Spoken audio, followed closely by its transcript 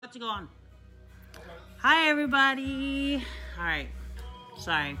about to go on. Hi, everybody. All right.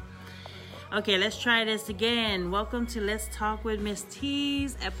 Sorry. Okay, let's try this again. Welcome to Let's Talk with Miss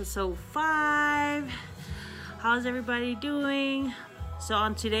Tees, episode 5. How's everybody doing? So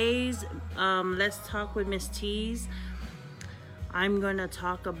on today's Let's Talk with Miss Tees, I'm going to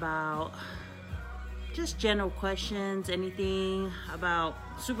talk about just general questions, anything about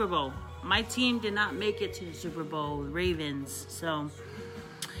Super Bowl. My team did not make it to the Super Bowl, Ravens, so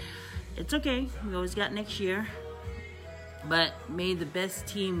it's okay. We always got next year. But may the best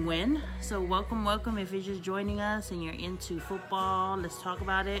team win. So welcome if you're just joining us and you're into football. Let's talk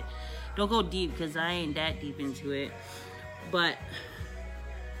about it. Don't go deep because I ain't that deep into it. But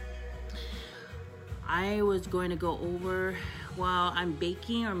I was going to go over while I'm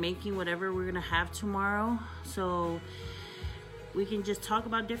baking or making whatever we're going to have tomorrow. So we can just talk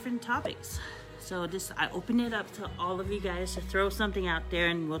about different topics. So I open it up to all of you guys to throw something out there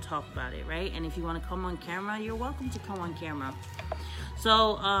and we'll talk about it, right? And if you want to come on camera, you're welcome to come on camera.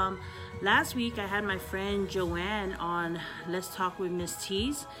 So last week I had my friend Joanne on Let's Talk with Miss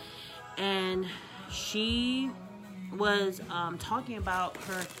Tees, and she was talking about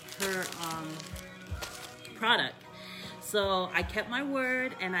her product. So I kept my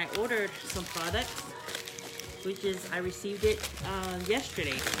word and I ordered some products, which is I received it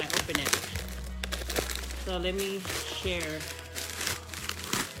yesterday. I opened it. So let me share.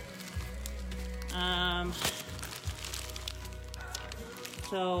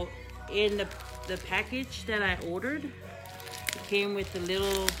 So in the package that I ordered, it came with a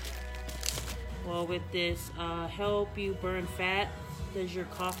little, with this help you burn fat. There's your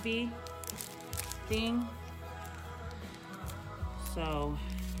coffee thing. So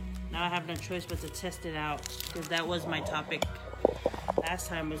now I have no choice but to test it out, because that was my topic last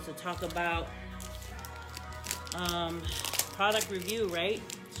time, was to talk about product review, right?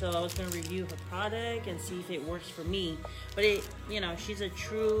 So I was going to review her product and see if it works for me. But she's a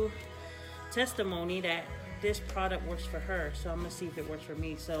true testimony that this product works for her. So I'm going to see if it works for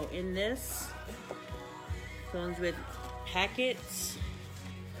me. So in this comes with packets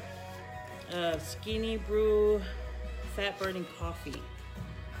of Skinny Brew fat burning coffee.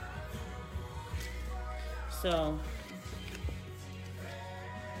 So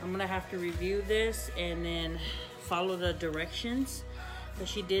I'm gonna have to review this and then follow the directions. But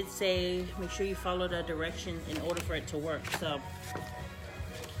she did say make sure you follow the directions in order for it to work. So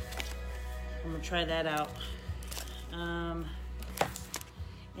I'm gonna try that out. And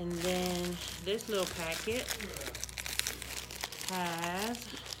then this little packet has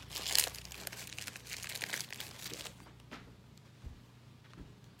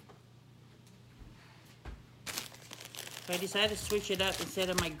I decided to switch it up. Instead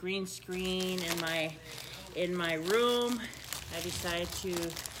of my green screen in my room, I decided to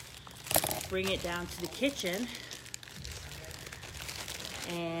bring it down to the kitchen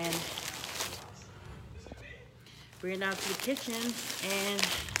and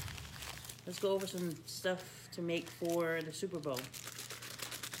let's go over some stuff to make for the Super Bowl. All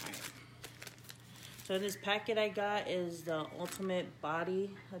right. So this packet I got is the Ultimate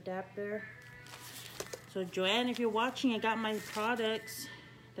Body Adapter. So Joanne, if you're watching, I got my products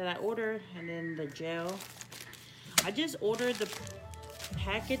that I ordered, and then the gel. I just ordered the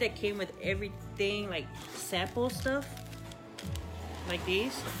packet that came with everything, like sample stuff, like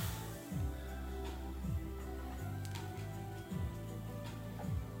these.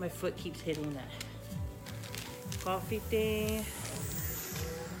 My foot keeps hitting that coffee thing.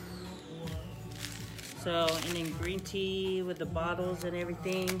 So, and then green tea with the bottles and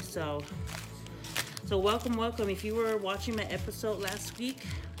everything. So welcome. If you were watching my episode last week,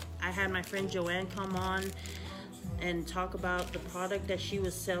 I had my friend Joanne come on and talk about the product that she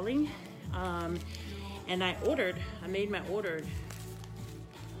was selling. And I made my order.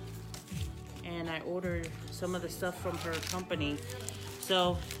 And I ordered some of the stuff from her company.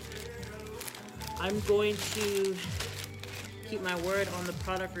 So I'm going to keep my word on the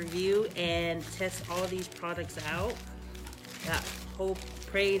product review and test all these products out.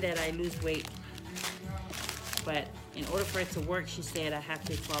 Pray that I lose weight. But in order for it to work, she said I have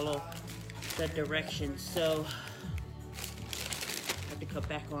to follow the directions. So I have to cut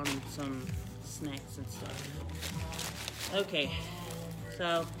back on some snacks and stuff. Okay,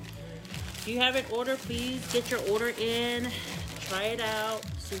 so if you haven't ordered, please get your order in. Try it out.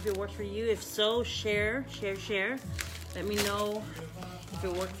 See if it works for you. If so, share. Let me know if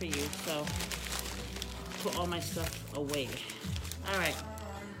it worked for you. So put all my stuff away. All right.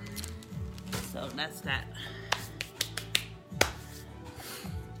 So that's that.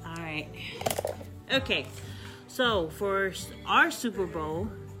 All right. Okay. So for our Super Bowl,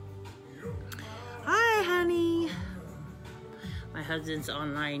 honey. My husband's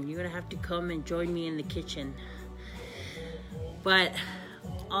online. You're gonna have to come and join me in the kitchen. But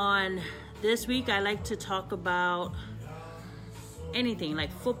on this week, I like to talk about anything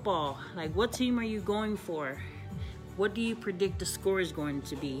like football. Like, what team are you going for? What do you predict the score is going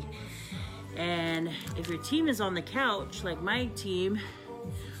to be? And if your team is on the couch, like my team,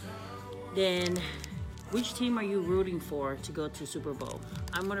 then which team are you rooting for to go to Super Bowl?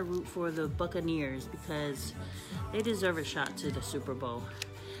 I'm going to root for the Buccaneers because they deserve a shot to the Super Bowl.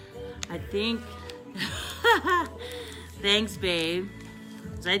 I think... Thanks, babe.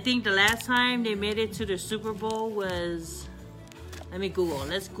 I think the last time they made it to the Super Bowl was... Let me Google.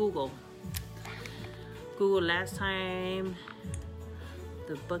 Let's Google. Google last time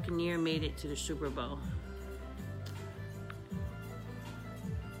the Buccaneer made it to the Super Bowl.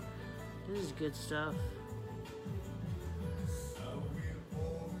 This is good stuff.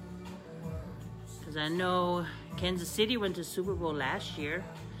 Because I know Kansas City went to Super Bowl last year.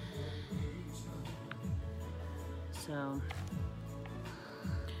 So,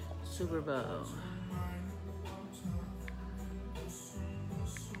 Super Bowl.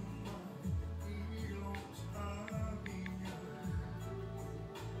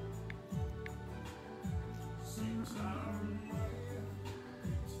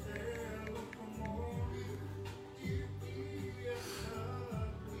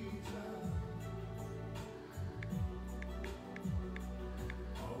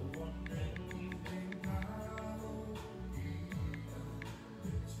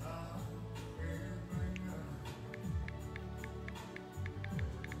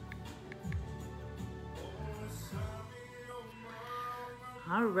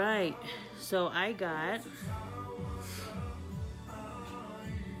 All right, so I got,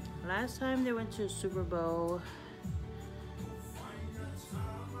 last time they went to a Super Bowl,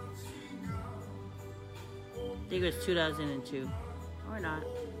 I think it was 2002, or not.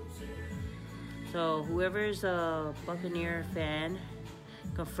 So whoever's a Buccaneer fan,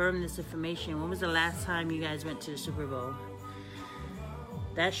 confirm this information. When was the last time you guys went to the Super Bowl?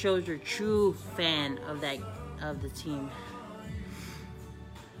 That shows you're a true fan of the team.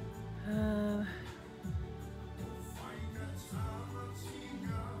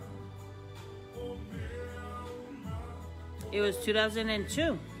 It was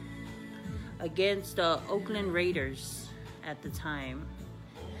 2002 against the Oakland Raiders at the time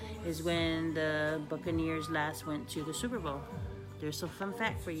is when the Buccaneers last went to the Super Bowl. There's a fun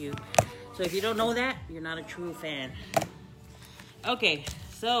fact for you. So if you don't know that, you're not a true fan. Okay,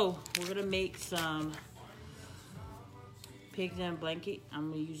 so we're gonna make some pigs in a blanket.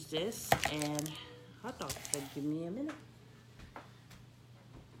 I'm gonna use this and hot dogs. So give me a minute.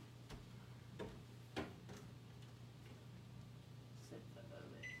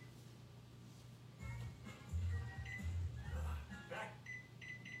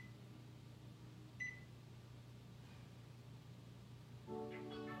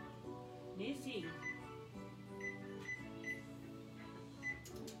 Nisi.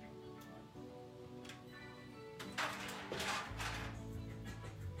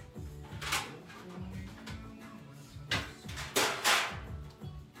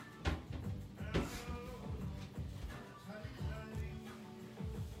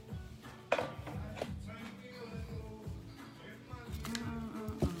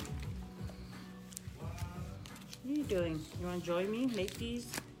 What are you doing? You want to join me? Make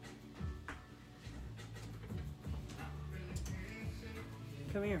these?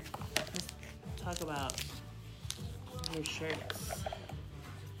 Come here. Let's talk about your shirts.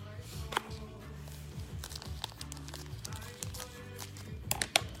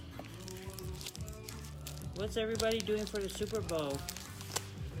 What's everybody doing for the Super Bowl?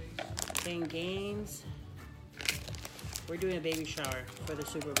 Playing games. We're doing a baby shower for the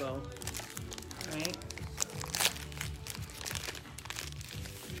Super Bowl, right?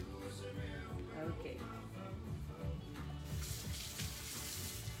 Okay.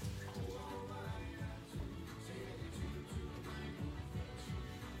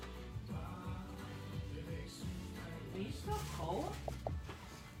 Are you still cold?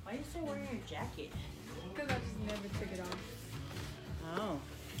 Why are you still wearing your jacket? Because I just never took it off. Oh.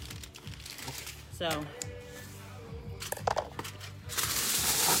 So.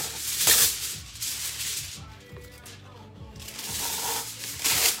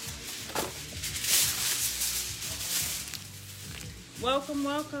 Welcome,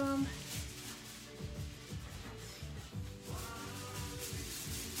 welcome.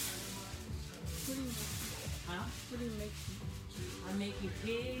 What do you make? Huh? What do you make? I'm making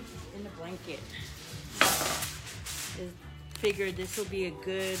pigs in a blanket. Figured this will be a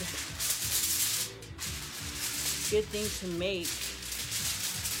good good thing to make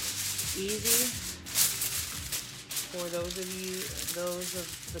easy for those of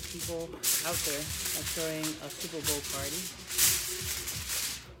the people out there that's throwing a Super Bowl party.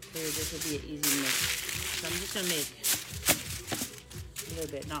 Here, this will be an easy mix. So I'm just gonna make a little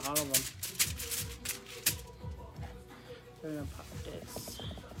bit, not all of them. We're gonna pop this.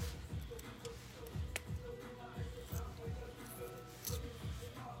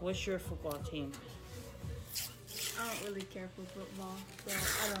 What's your football team? I don't really care for football, so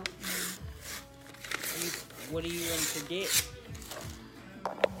I don't know. What are you going to predict?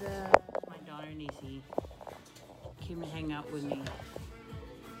 My daughter Nisi came to hang out with me.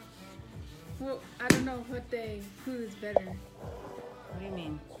 Well, I don't know who is better. What do you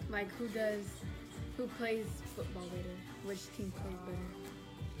mean? Like who plays football better? Which team plays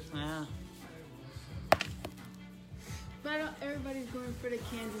better? Yeah. But everybody's going for the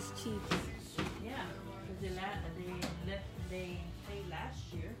Kansas Chiefs. Yeah, because they played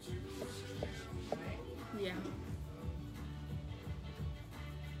last year. Right? Yeah.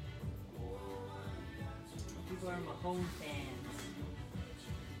 People are Mahomes fans.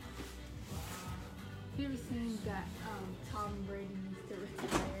 Have you ever seen that Tom Brady needs to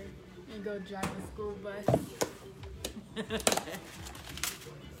retire and go drive a school bus?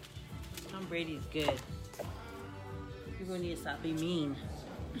 Tom Brady's good. People need to stop being mean.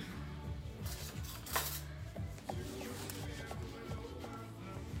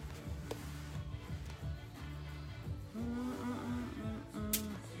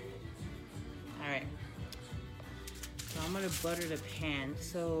 Alright. So I'm going to butter the pan.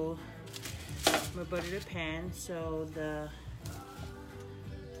 So I'm going to butter the pan so the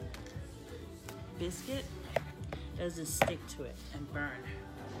biscuit doesn't stick to it and burn.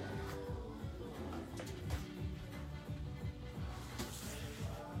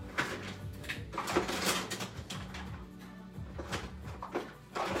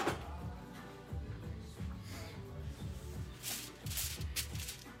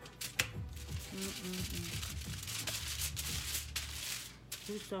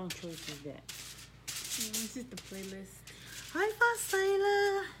 Whose song choice is that? This is the playlist. Hi,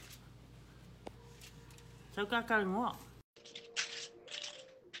 Fasila. Sao kakalimutan?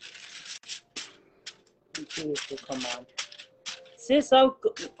 It will come on. Sis, so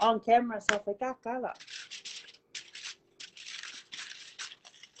on camera, so kakala.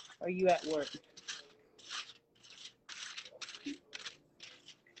 Are you at work?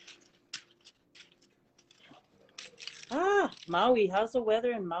 Maui. How's the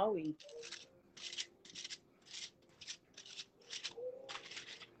weather in Maui?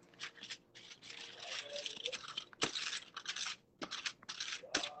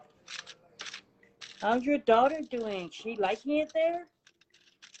 How's your daughter doing? She liking it there?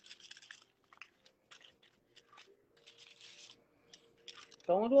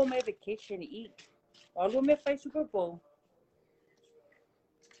 Don't go to my vacation to eat. I'll go to my Super Bowl.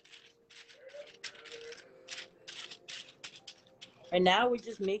 And now we're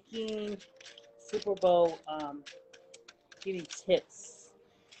just making Super Bowl, giving tips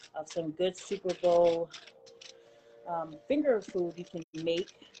of some good Super Bowl finger food you can make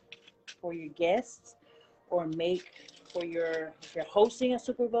for your guests, or make for if you're hosting a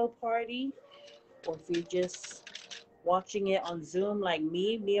Super Bowl party, or if you're just watching it on Zoom like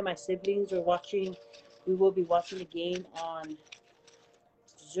me and my siblings are watching. We will be watching the game on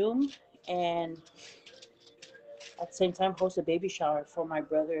Zoom, and at the same time host a baby shower for my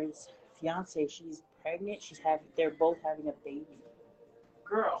brother's fiance. She's pregnant. They're both having a baby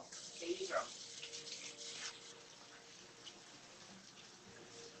girl.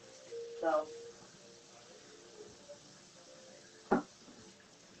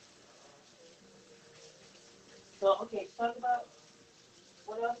 So okay, talk about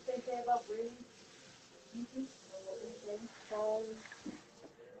what else they say about Brady. He needs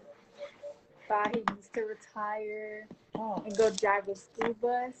to retire and go drive a school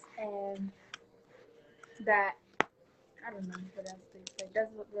bus, and that I don't know what else they say.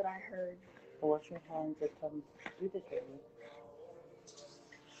 That's what I heard. Wash your hands and come do the training.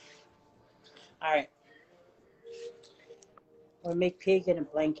 All right. We'll make pig in a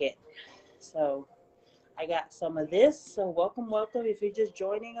blanket. So I got some of this. So welcome. If you're just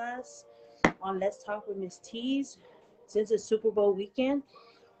joining us on Let's Talk with Miss Tees, since it's Super Bowl weekend,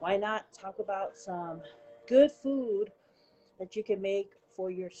 why not talk about some good food that you can make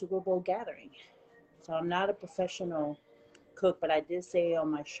for your Super Bowl gathering? So I'm not a professional cook, but I did say on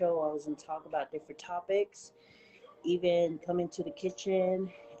my show I was going to talk about different topics, even come into the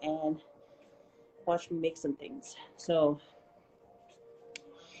kitchen and watch me make some things. So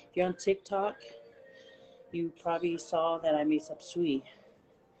if you're on TikTok, You probably saw that I made some sui.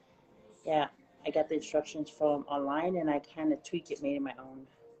 Yeah, I got the instructions from online and I kind of tweaked it, made it my own.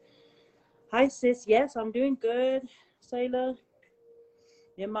 Hi, sis. Yes, I'm doing good. Sayla.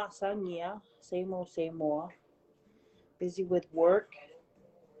 Sanya. Same old, same more. Busy with work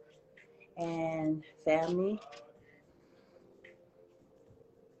and family.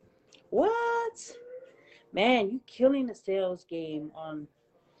 What? Man, you killing the sales game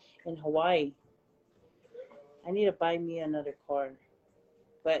in Hawaii. I need to buy me another car,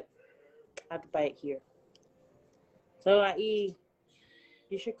 but I have to buy it here. So, you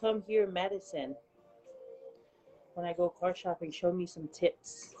should come here in Madison when I go car shopping. Show me some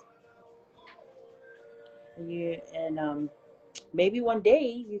tips. And maybe one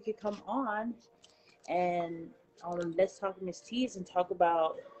day you could come on and Let's Talk Miss T's and talk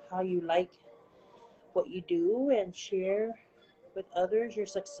about how you like what you do and share with others your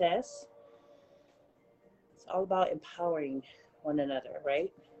success. It's all about empowering one another,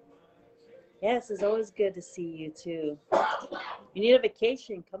 right? Yes, it's always good to see you too. You need a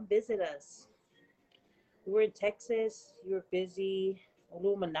vacation, come visit us. We were in Texas, you were busy.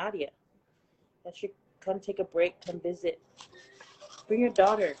 Nadia. I should come take a break, come visit. Bring your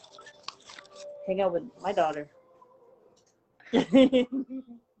daughter. Hang out with my daughter.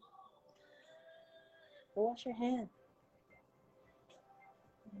 Go wash your hand.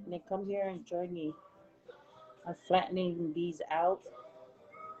 And then come here and join me. I'm flattening these out.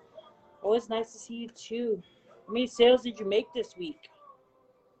 Oh, it's nice to see you too. How many sales did you make this week?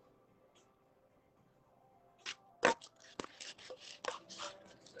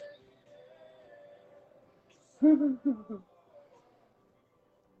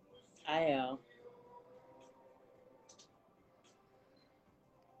 I am.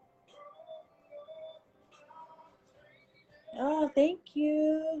 Oh, thank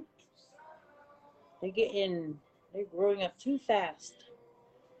you. They're growing up too fast.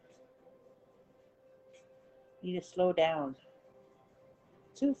 Need to slow down.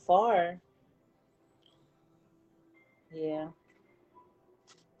 Too far. Yeah.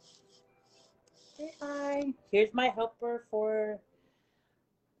 Say hi. Here's my helper for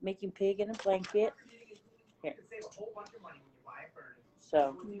making pig in a blanket. Here.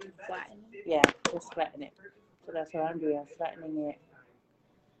 So, yeah, just flatten it. So that's what I'm doing. I'm flattening it.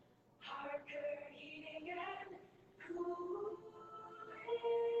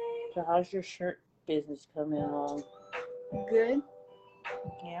 So how's your shirt business coming along? Good.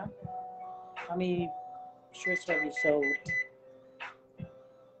 Yeah. How many shirts have you sold?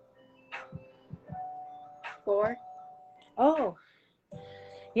 4. Oh.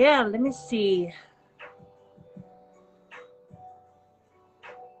 Yeah, let me see.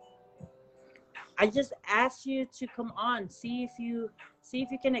 I just asked you to come on. See if you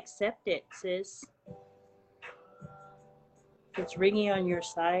can accept it, sis. If it's ringing on your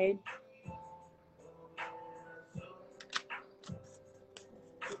side.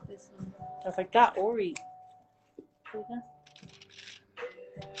 If I got Ori.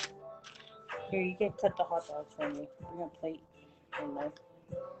 Here, you can cut the hot dogs for me. Bring a plate and knife.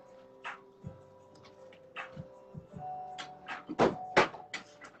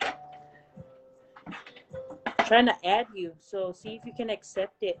 Trying to add you, so see if you can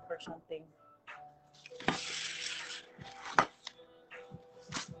accept it or something.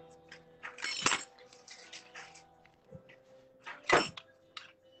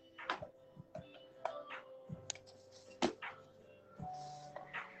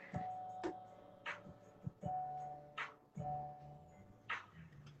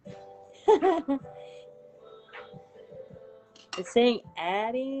 It's saying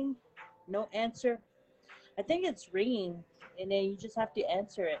adding, no answer. I think it's ringing, and then you just have to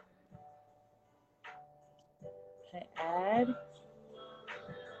answer it. Okay, add.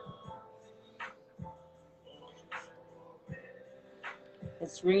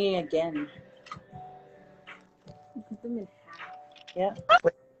 It's ringing again. Yeah.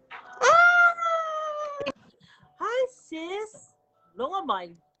 Hi, sis.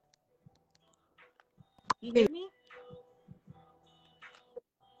 Longamine. You hear me?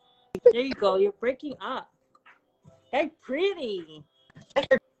 There you go. You're breaking up. Hey, pretty.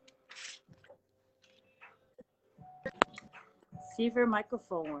 See if your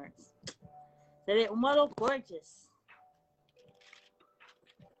microphone works. Say it, model gorgeous.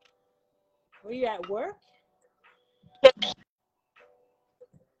 Were you at work?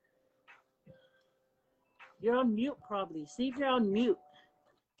 You're on mute, probably. See if you're on mute.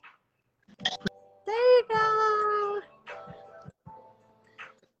 There you go.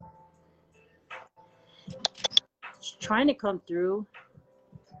 She's trying to come through.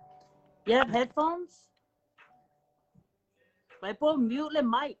 You have headphones? Vai pôr mute le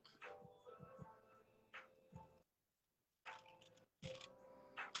mic.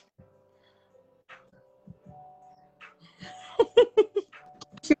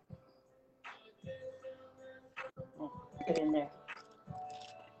 Get in there.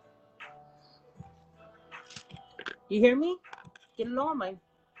 You hear me? Get it on, man.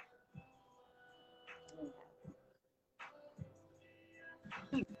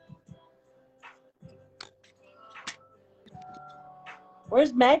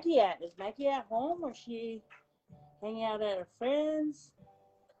 Where's Maggie at? Is Maggie at home or is she hanging out at her friends?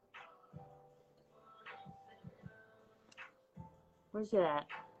 Where's it at?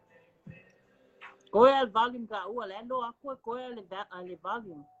 Go al volume ka. Orlando ako. Go al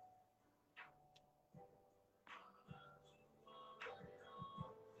volume.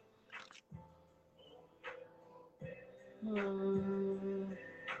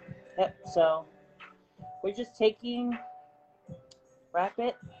 Yep, so we're just wrap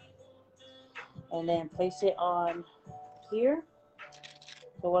it, and then place it on here.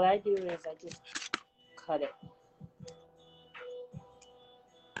 So what I do is I just cut it.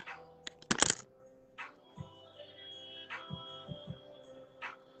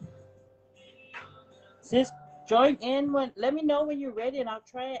 Sis, join in let me know when you're ready, and I'll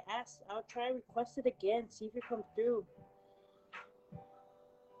try request it again, see if it comes through.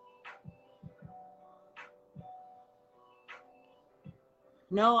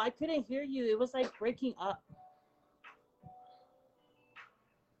 No, I couldn't hear you. It was like breaking up.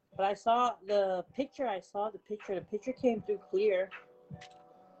 But I saw the picture. The picture came through clear.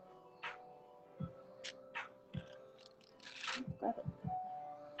 Grab it.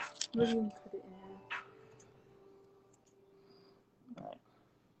 What do you put it in? All right.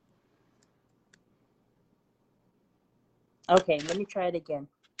 Okay, let me try it again.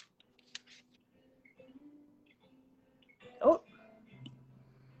 Oh.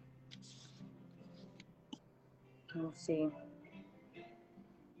 Let's see.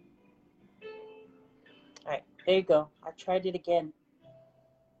 All right, there you go. I tried it again.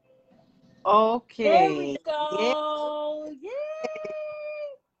 Okay. There we go. Yay!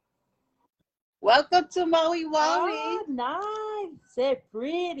 Welcome to Maui Wowie. Oh, nice. Say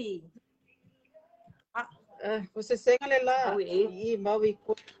pretty. Você sengale la. Maui. Maui.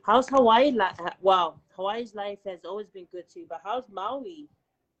 How's Hawaii? Wow, Hawaii's life has always been good to you, but how's Maui?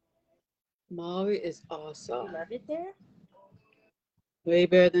 Maui is awesome. You love it there? Way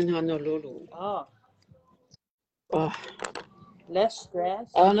better than Honolulu. Oh. Oh. Less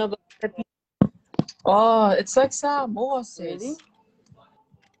stress. I don't know about oh, it's like Samoa, sis. Really?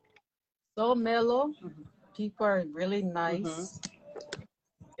 So mellow. Mm-hmm. People are really nice. Mm-hmm.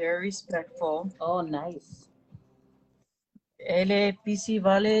 Very respectful. Oh, nice. LA, PC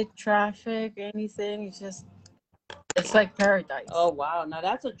Valley, traffic, anything. It's like paradise. Oh, wow. Now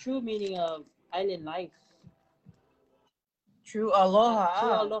that's a true meaning of island life. True aloha.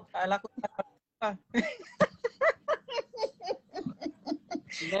 True aloha.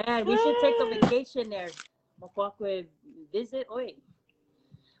 Man, we should take a vacation there. Mapakwe visit. Oi.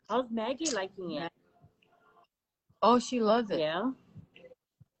 How's Maggie liking it? Oh, she loves it. Yeah.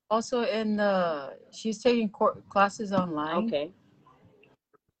 Also, she's taking classes online. Okay.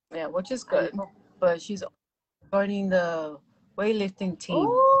 Yeah, which is good. But she's joining the weightlifting team.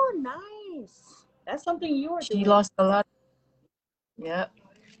 Oh, nice. That's something you were doing. She lost a lot. Yeah.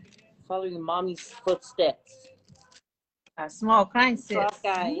 Following mommy's footsteps. A small kind sis.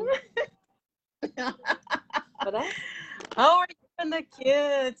 But how are you and the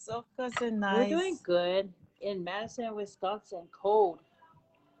kids? Of course, they're nice. We're doing good in Madison, Wisconsin. Cold.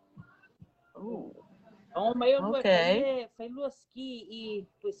 Oh. Oh, my okay. Fai ski in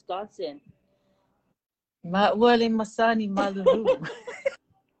Wisconsin. Ma'wali masani malulu.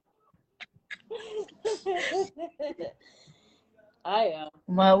 I am.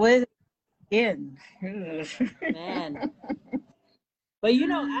 Ma'wali again. Man. But you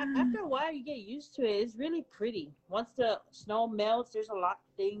know, after a while, you get used to it. It's really pretty. Once the snow melts, there's a lot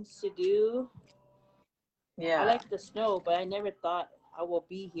of things to do. Yeah. I like the snow, but I never thought I will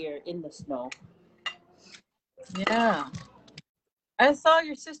be here in the snow. Yeah. I saw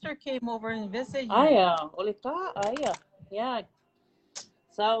your sister came over and visited you. Yeah.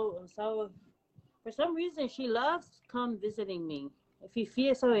 So for some reason, she loves come visiting me. If you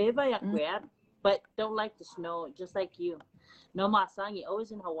feel so, but don't like the snow, just like you. No masangi,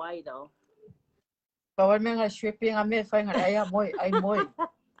 always in Hawaii though. Bawal may nga shipping kami, fine ay moy.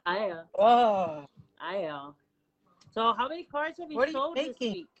 Aya. Oh. Aya. So how many cars have you sold this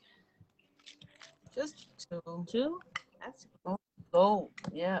week? Just 2. 2? That's oh,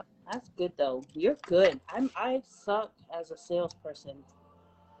 yeah. That's good though. You're good. I suck as a salesperson.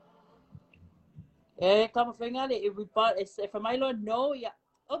 Eh, come finger it. If we bought it, if my lord no, yeah.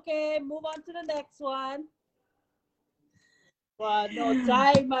 Okay, move on to the next one. Well, no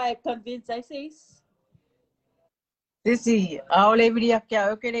time I convince I says. Sisi, ahora every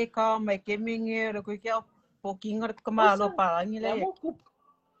akia okay ka may kiming lo ko kya poking or kamalo pa nila.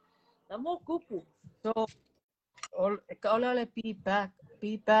 Namo kupu. So all feedback.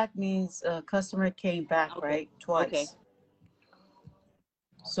 Feedback means customer came back, Okay. right? Twice. Okay.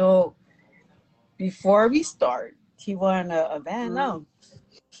 So before we start, he wanted a van. No.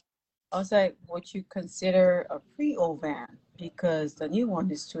 I was like, would you consider a pre-owned van? Because the new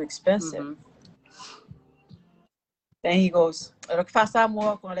one is too expensive. Then he goes, no,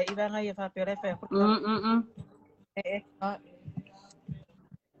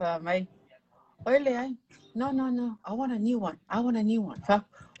 I want a new one.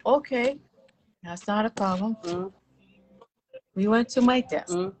 Okay, that's not a problem. We went to my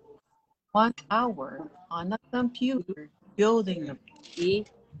desk. 1 hour on the computer building them.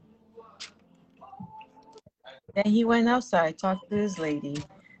 Then he went outside, talked to his lady.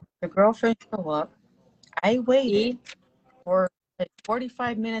 The girlfriend showed up. I waited for like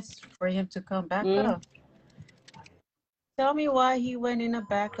 45 minutes for him to come back up. Tell me why he went in the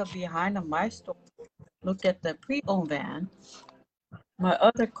back of behind of my store, looked at the pre-owned van. My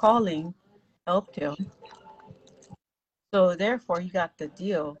other calling helped him. So therefore, he got the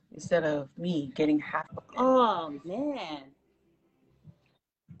deal instead of me getting half of it. Oh, man.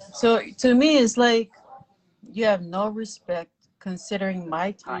 So to me, it's like you have no respect considering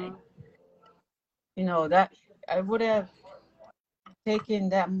my time. You know, that I would have taken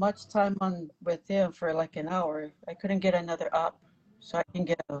that much time on with him for like an hour. I couldn't get another up, so I can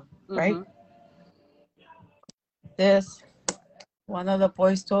get a, right? This, one of the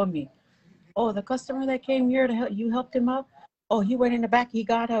boys told me, oh, the customer that came here to help, you helped him out? Oh, he went in the back, he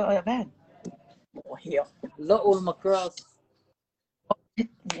got a van. Oh, hell. Look, all my girls.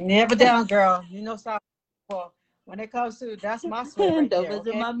 Never down, girl. You know, so, well, when it comes to, that's my sweat right Don't there, visit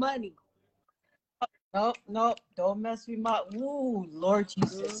okay? my money. No, don't mess with my, ooh, Lord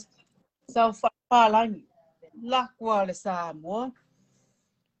Jesus. So, palang, lakwa sa mo.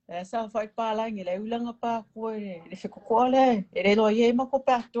 Sa palang, ilay ulang pa ko eh. If you call it, lo ye mo ko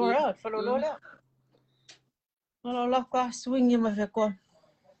back door out, follow lola. Lakwa swing you ma ko.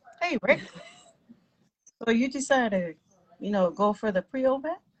 Hey, Rick. So you decided, go for the pre-owned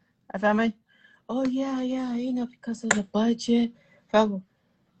van? I found oh yeah, because of the budget.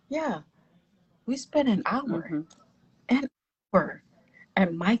 Yeah, we spent an hour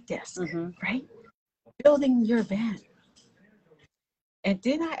at my desk, right? Building your van. And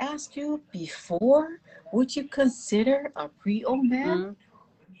didn't I ask you before, would you consider a pre-owned van?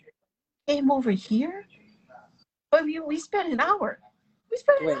 Came over here, but we spent an hour.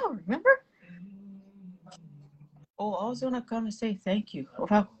 Remember? Oh, I was gonna come and say thank you.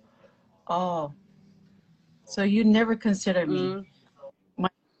 Oh, so you never consider me,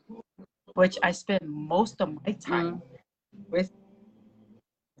 which I spend most of my time with.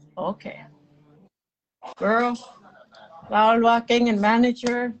 Okay, girl, walking and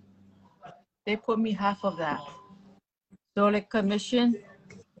manager, they put me half of that. So the commission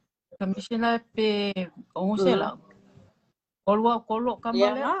na pe lang.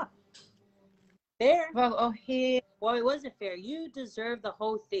 Yeah. Fair. Well, Well, it wasn't fair. You deserve the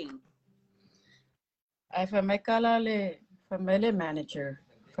whole thing. I family manager,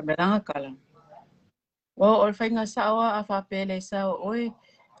 family kalang. Well, or fay nga sa awa afapele sa oy,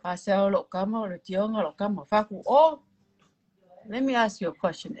 asa lo kama or tiyo nga lo kama. Faku, let me ask you a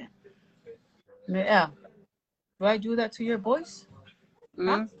question then. Do I do that to your boys?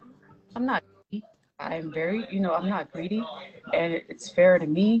 Huh? I'm not greedy. I'm very, I'm not greedy, and it's fair to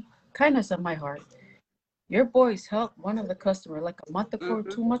me. Kindness of my heart. Your boys helped one of the customer like a month ago,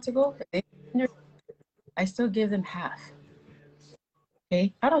 2 months ago. I still give them half.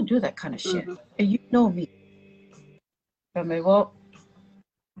 Okay, I don't do that kind of shit, and you know me. I mean, well,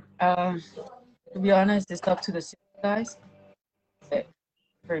 to be honest, it's up to the guys. But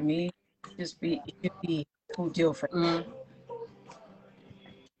for me, it should be who deal for me.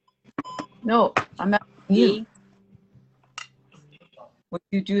 No, I'm not you. Would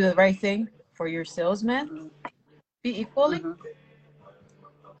you do the right thing for your salesman? Be equally?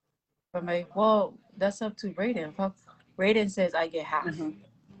 Well, that's up to Raiden. Raiden says I get half.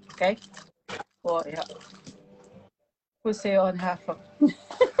 Okay? Well, yeah. We'll say on half of.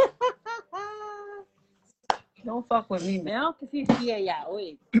 Don't fuck with me, man. Now, if you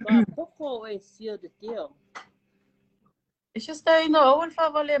seal the deal. It's just that, I wouldn't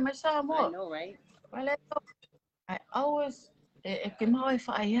follow my I Samoa. know, right? I always, if you know if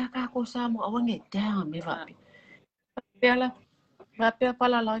I go Samoa, I want it down, me vapi. Pela, vapi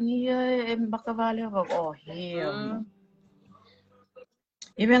palalangi, Bakavali, oh, hell.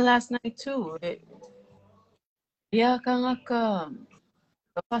 Even last night, too. Yeah, kanga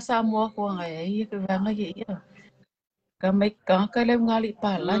Samoa ko ngayon, kaya iya. Kamay kakalam ngali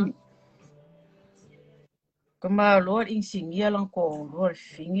palan. Kama Lord in singia lang ko, Lord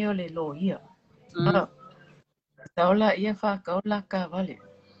fingio le lo iya. Taula ia fa kaula ka vale.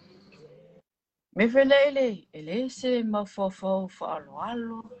 Me vele ele se ma fo fa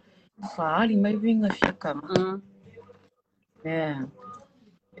alo fa ali mai vinga fika. Yeah.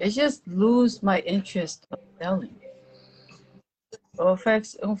 It just lose my interest of selling.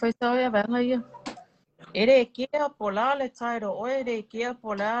 Faz ia banga ia. Ere kia pola le tairo o ere kia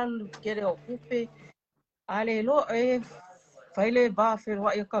pola kere okupe. Ale lo faile ba fe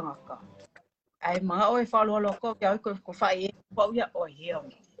wa ia kangaka. Ai mga oi follow loko ya ko fai ko ya o here.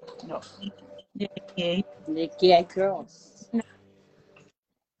 No. The gay girls.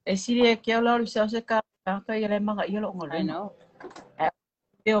 E siri ke la lu sa se ka ia le mga ia lo ngol. I know.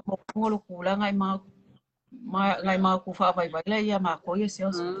 E o mo ngolo kula ngai ma ku fa vai vai le ia ma ko ia se.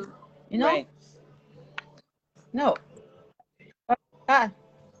 You know? Right. No.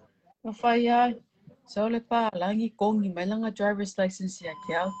 No fai ya. So le pa langi kongi mai langa driver's license ya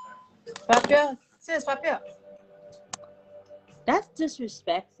kia. Papia, says papia. That's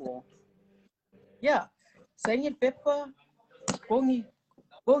disrespectful. Yeah. Saying it pepper kongi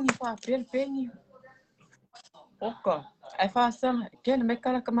pa pengi. Oka. Ai fa sang ke me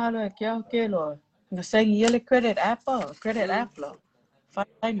kala kamalo kia ke lo. Nga saying yele credit app lo.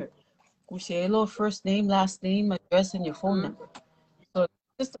 Fine. Ku say lo first name, last name, address and your phone number. So it's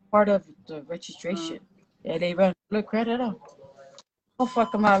just a part of the registration. Yeah, they run look credit up. Oh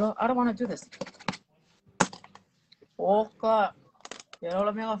fuck kamalo. I don't want to do this. Oka. Ya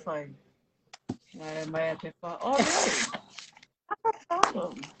lo me fine. Oh, really? No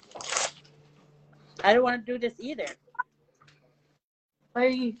problem. I don't want to do this either. Not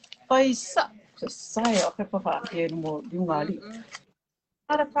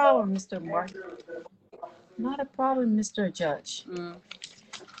a problem, Mr. Mark. Not a problem, Mr. Judge.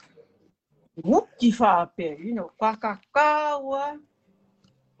 Whoopty fape, kakakawa.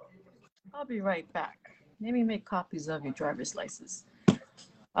 I'll be right back. Let me make copies of your driver's license.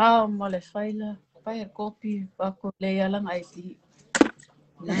 Mole file copy, bako leya lang ID.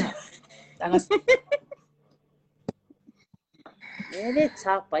 Na. Tangas. It's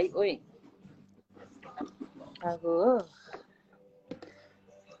tough, oi.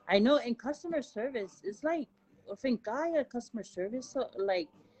 I know in customer service, it's like, I think customer service, so like,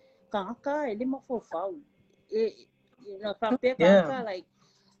 kaka, lima for foul. Kaka, like,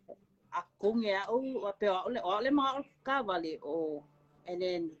 and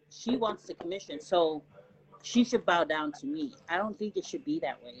then she wants the commission, so she should bow down to me. I don't think it should be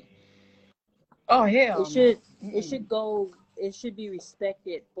that way. Oh, hell. It should be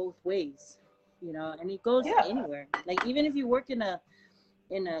respected both ways, and it goes anywhere. Like, even if you work in a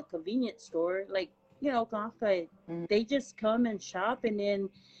convenience store, like, they just come and shop, and then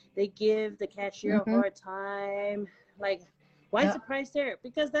they give the cashier a hard time. Like, why is the price there?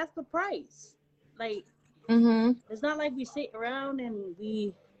 Because that's the price. Like, it's not like we sit around and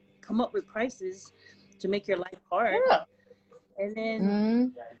we come up with prices to make your life hard. And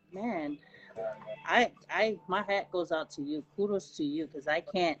then, man, my hat goes out to you. Kudos to you, because I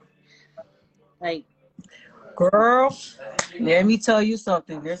can't, like. Girl, let me tell you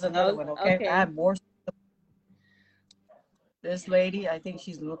something. There's another one, okay? I have more. This lady, I think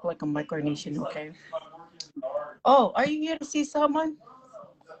she's look like a Micronesian, okay? Oh, are you here to see someone?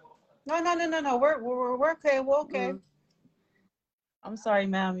 No. We're okay. We're okay. I'm sorry,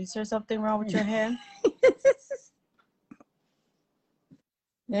 ma'am. Is there something wrong with your hand?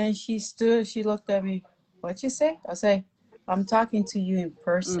 Then she stood. She looked at me. What'd you say? I say, I'm talking to you in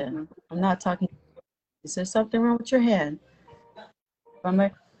person. I'm not talking. Is there something wrong with your hand? I'm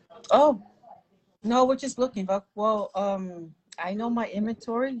like, oh, no, we're just looking. Well, I know my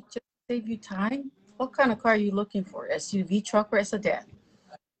inventory. Just to save you time. What kind of car are you looking for? SUV, truck, or sedan?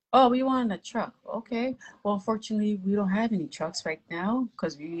 Oh, we want a truck. Okay. Well, unfortunately, we don't have any trucks right now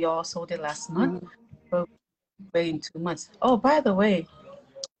because we all sold it last month. But we're waiting 2 months. Oh, by the way,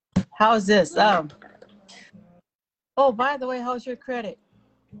 how's this? Oh, by the way, how's your credit?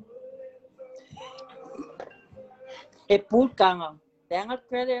 Dang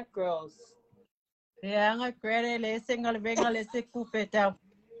credit, girls. Dang credit, let's coupe down.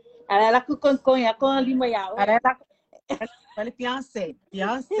 Arela ku kon ya ko lima ya. Like Beyonce.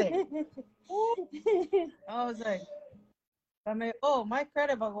 Beyonce. I was like, I mean, oh, my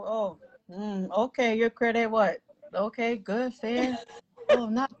credit. Oh, okay, your credit what? Okay, good, fair. Oh,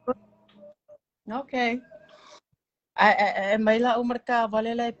 not good. Okay. May la umarka,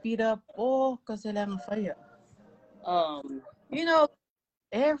 vale la pira po, kasi lang fire. You know,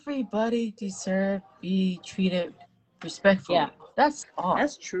 everybody deserves be treated respectfully. Yeah. That's all.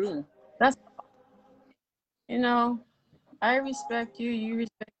 That's true. That's, you know, I respect you, you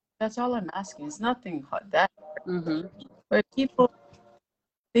respect. That's all I'm asking. It's nothing that. Mm-hmm. But people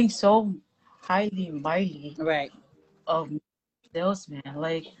think so mighty Right. of salesman.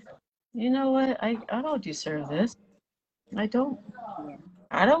 Like, you know what? I don't deserve this. I don't. Yeah.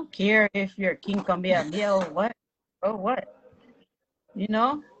 I don't care if you're King Kamehameha or what. Or what. You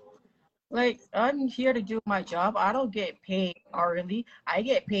know? Like, I'm here to do my job. I don't get paid hourly. I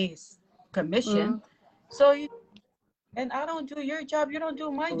get paid commission. Mm. So, and I don't do your job. You don't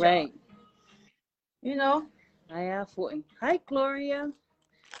do my Right. job. You know? Hi, Gloria.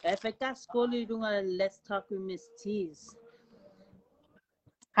 Let's talk with Miss T's.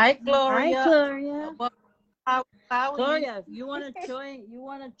 Hi, Gloria. Hi, Gloria. How Gloria, if you wanna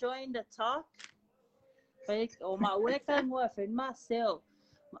join the talk?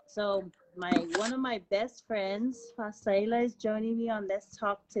 So one of my best friends, Fasaila, is joining me on Let's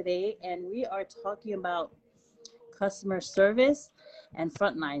Talk today, and we are talking about customer service and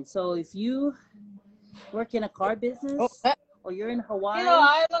frontline. So if you work in a car business or you're in Hawaii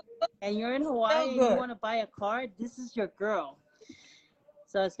and you want to buy a car, this is your girl.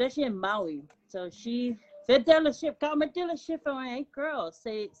 So especially in Maui. So she fit dealership, hey girl,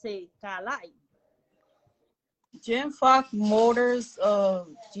 say kalai. Jim Fox Motors,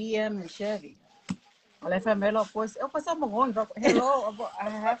 GM and Chevy. Well, if I'm hello, pues, hello, I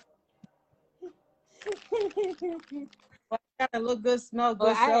have. Well, I gotta look good, smell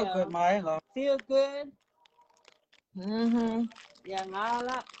good, sell good, my hello. Feel good. Yeah,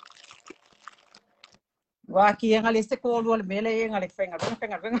 ngala. Rocky yang alis te cold wall mele yang alis finger.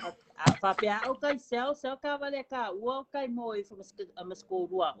 Papia okay sell ka vale ka. Wo kay mo if mas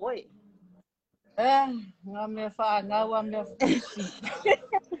cold wa. Oi. Nga me fa nga wa me fishy.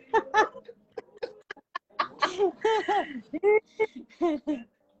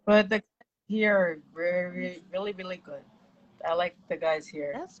 But the here are really, really good. I like the guys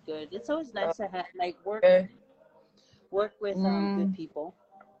here. That's good. It's always nice to have work with good people.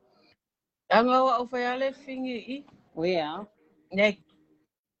 Ang awa o fayale fingi. Oh yeah. Nek.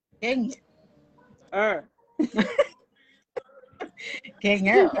 King. King.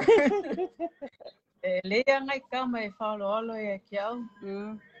 Leia ngai kamay follow alo ya kiao.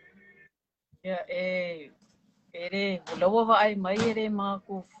 Ya ere lowa va ai mai ere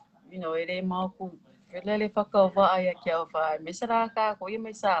maku, ere maku. Lele whakauwa ai a kia wha. Misara ka ko i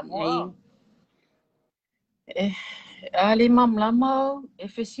mai sa mo. Ali mam lama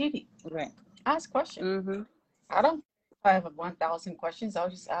if it's city. Right. Ask questions. I don't have 1,000 questions. I'll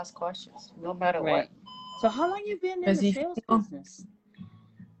just ask questions, no matter what. So how long you been in the sales business?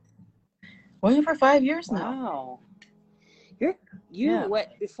 Well, for 5 years now. Wow.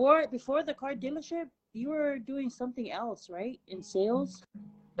 What before the car dealership, you were doing something else, right? In sales?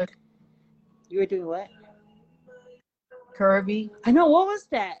 You were doing what? Kirby. I know. What was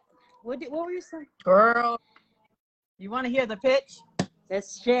that? What were you saying? Girl, you want to hear the pitch?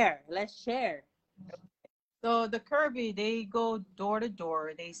 Let's share. So the Kirby, they go door to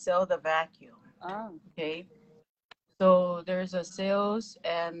door. They sell the vacuum. Okay. So there's a sales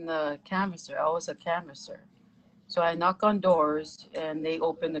and a canvasser. I was a canvasser. So I knock on doors and they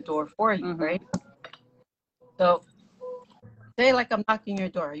open the door for you, right? So say like I'm knocking your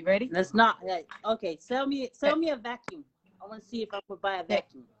door. You ready? Let's not. Okay, sell me a vacuum. I want to see if I could buy a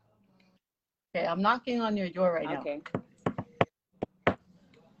vacuum. Okay, I'm knocking on your door right now. Okay.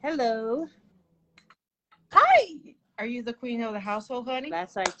 Hello. Hi. Are you the queen of the household, honey?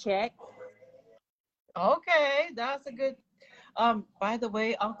 Last I checked. Okay, that's a good. By the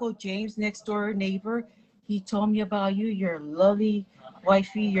way, Uncle James, next door neighbor, he told me about you. You're lovely,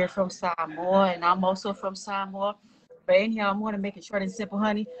 wifey. You're from Samoa, and I'm also from Samoa. But anyhow, I'm going to make it short and simple,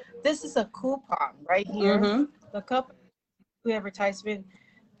 honey. This is a coupon right here. The company do advertisement.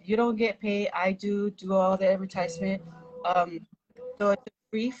 You don't get paid. I do all the advertisement. So it's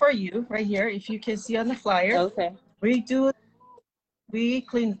free for you right here. If you can see on the flyer. Okay. We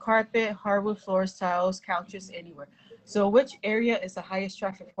clean carpet, hardwood floors, tiles, couches, anywhere. So which area is the highest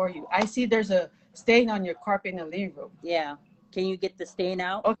traffic for you? I see there's a stain on your carpet in the living room. Yeah. Can you get the stain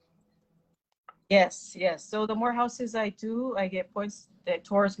out? Okay. Yes. So the more houses I do, I get points that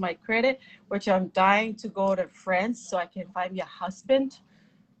towards my credit, which I'm dying to go to France so I can find me a husband,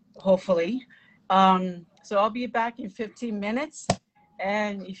 hopefully. So I'll be back in 15 minutes.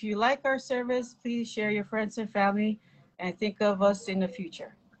 And if you like our service, please share your friends and family and think of us in the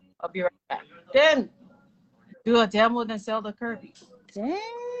future. I'll be right back. Then do a demo, then sell the Kirby.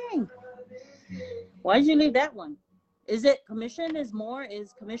 Dang. Why did you leave that one? Is commission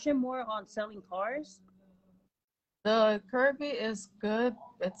more on selling cars? The Kirby is good.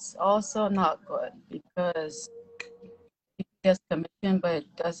 It's also not good because it gets commission, but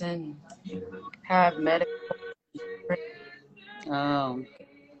it doesn't have medical. Oh.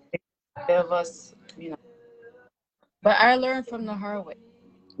 Give us, But I learned from the hard way.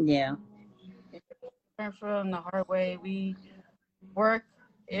 Yeah. Learned from the hard way. We work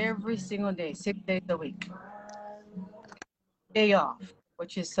every single day, 6 days a week. Day off,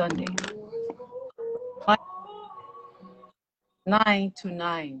 which is Sunday. 9 to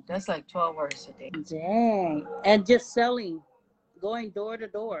 9. That's like 12 hours a day. Dang. And just selling, going door to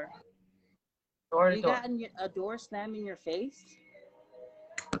door. Door to you door. Gotten a door slam in your face?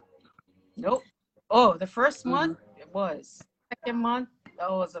 Nope. Oh, the first month it was. Second month I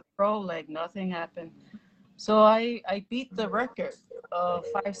was a pro, like nothing happened. So I beat the record of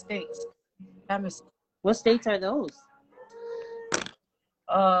 5 states. What states are those?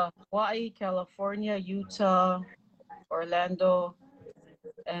 Hawaii, California, Utah, Orlando,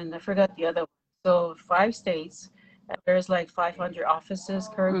 and I forgot the other one. So 5 states. And there's like 500 offices,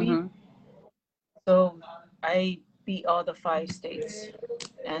 Kirby. So I beat all the 5 states.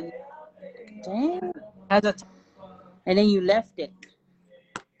 And dang. And then you left it.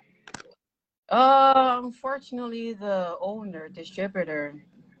 Unfortunately, the distributor,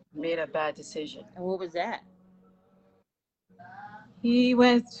 made a bad decision. And what was that? He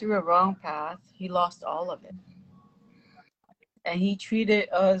went through a wrong path. He lost all of it. And he treated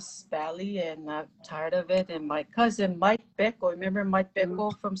us badly, and I'm tired of it. And my cousin, Mike Becko, remember Mike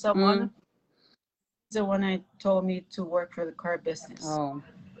Becko from Samoana? He's the one that told me to work for the car business. Oh,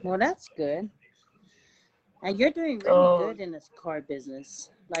 well, that's good. And you're doing really good in this car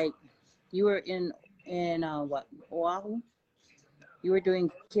business. Like, you were in what, Oahu? You were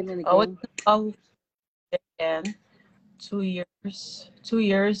doing Kim in the Game? Oh, and 2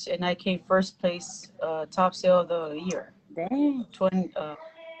 years, and I came first place, top sale of the year. Dang.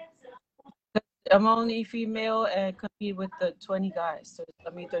 I'm only female and compete with the 20 guys. So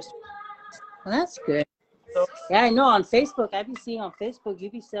there's. Well, that's good. So, yeah, I know on Facebook. I be seeing on Facebook you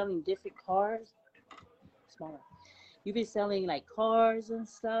be selling different cars. Smaller. You be selling like cars and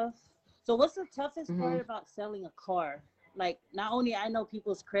stuff. So what's the toughest part about selling a car? Like, not only I know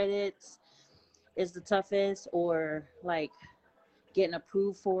people's credits is the toughest, or like getting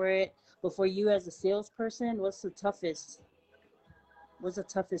approved for it, but for you as a salesperson, what's the toughest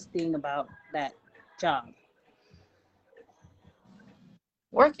thing about that job?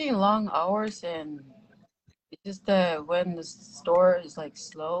 Working long hours, and it's just that when the store is like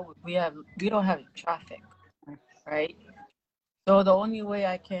slow, we don't have traffic, right? So the only way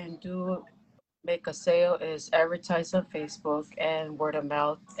I can make a sale is advertise on Facebook and word of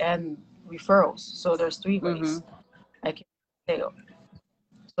mouth and referrals. So there's 3 ways I can sell.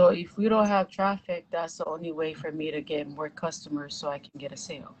 So if we don't have traffic, that's the only way for me to get more customers so I can get a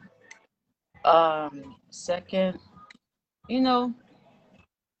sale. Second,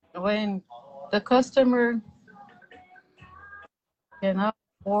 when the customer cannot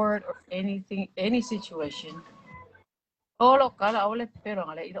afford or anything, any situation. They're going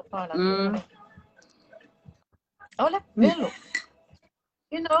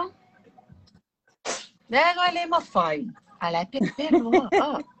to fine. I like it.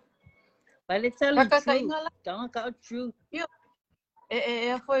 But it's telling truth.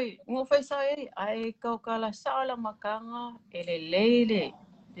 Foi sa ai kau kala sa la makanga ele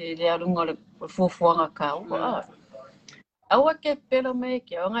alunga fufuanga kau. Awa ke pelo me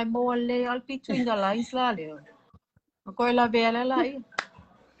ke ngai mo le al between the lines la le. Ko la vela la.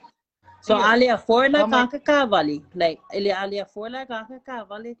 So alia for la kanka kavali. Like alia for la kanka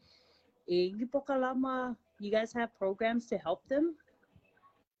kavali. You guys have programs to help them?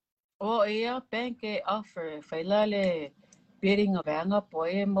 Oh, yeah, bank offer. Failale bidding of anga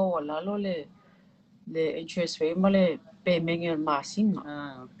poemo or lalo le interest rate mole payment your massing.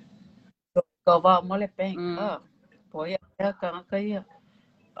 So go mole bank. Poya kaya.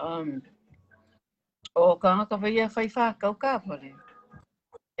 O kanga kaya faifa kauka pole.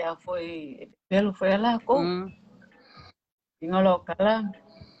 Ya foi pelo foi lá ko. Ingalo kala.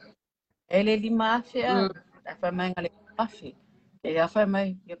 Ele lima afia. Fa mangale afi. E afa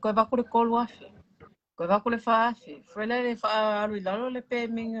mai, e ko ba ko ko afi. Ko va ko le faafi. Fele le fa alu lalo le pe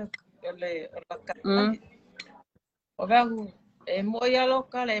minga le ka. O va ku e mo ia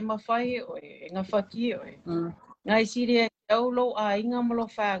loka le mafai o e nga faki o e. Ngai siri e aulo a inga molo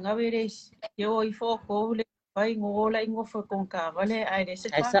fa nga vere ye o I fo ko le fai ngola ingo fo kon ka vale ai de se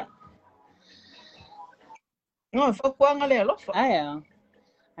fa. No, fo kwanga le lo fa.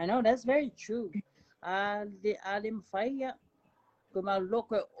 I know that's very true. De alim fai kuma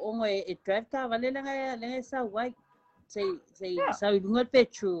loko ongo e drive ka vale lenga sa white say sa ibungot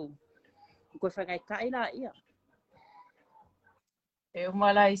petru ko fa kai kaila ia. E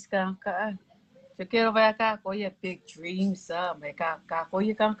umala iska ka. Se quero vai cá com a big dreams, mas cá com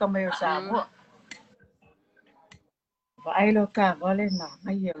a canca meio sábado. Vai lo cá, vale na,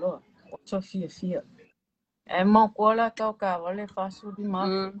 aí lo, o Sofia. É mão cola cá, vale faço de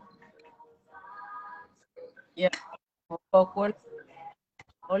mar. Yeah, o cola,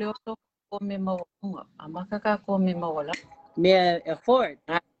 olha o to come mau, a macaca come mau lá. Me afford,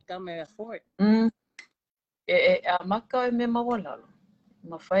 come afford. A maca é me mau lá.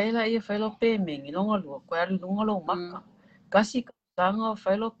 Ma fai la ia fai lo pe mingi longa lua, ko ari longa lo maka. Kasi sanga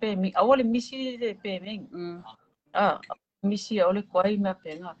fai lo pe mingi, awale misi de pe mingi. Misi ole kwai me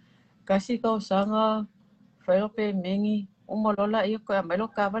penga. Kasi kau sanga fai lo pe mingi, umalola ia ko amelo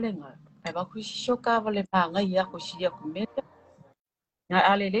ka vale nga. Ai ba ku sho ka vale ma nga ia ko sia ku me. Nga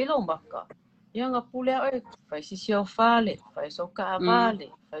ale le lo maka. Ia nga pule ai fai sio fale, fai so ka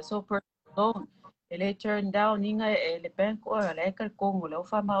vale, fai so per loan. Ele turn down ninga ele bank or ele Congo lo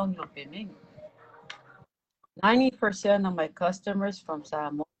fa ma on lo payment. 90% of my customers from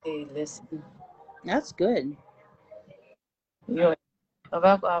Samoa they listen. That's good. Yo,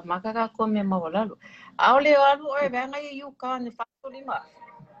 aba makaka come ma wala lo. Aule alu or banga you can fa lima.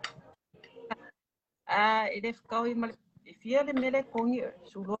 Ele ficou if ele mele kongi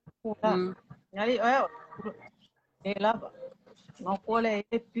sulo kula. Ngali e lava. No kole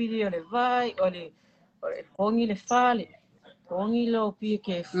e pili ole vai ole kongi le fale. Kongi lo pi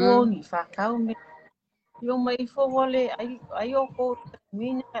ke foni fa kau me. Yo mai fo wale ai o ko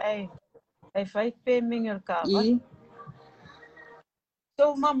mina ai fai pe minga ka va.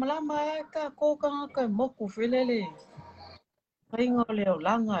 So mamla mai ka ko ka moku filele. Ai ngole o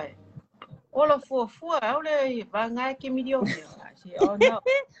langa e. Ola fo ole va ngai ke midio me. Oh no.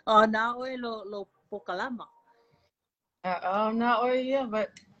 Oh na o lo pokalama. Na o ia va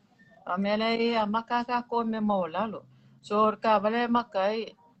amele a makaka ko me mo lalo. So ka vale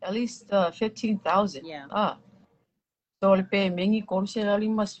makai at least 15,000. Yeah. So le pe mingi ko se ali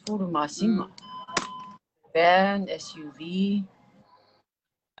mas furu masinga. Van SUV.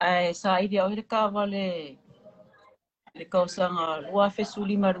 Ai sa idea o ka vale le kausanga lua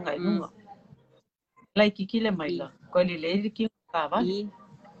fesuli marunga inunga. Lai kiki le maila. Ko le ki ka vale.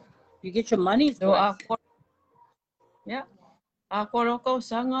 You get your money so yeah. Ako lo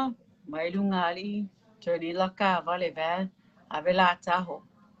kausanga mailunga ali turni la ka vale van avela taho.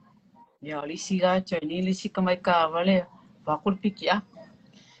 Ya lisi la turni lisi kamai ka vale vakul pikia.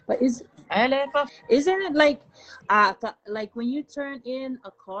 But isn't it like when you turn in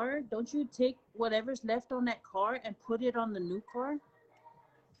a car, don't you take whatever's left on that car and put it on the new car?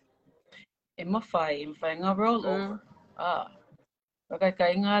 E mawhai nga roll over.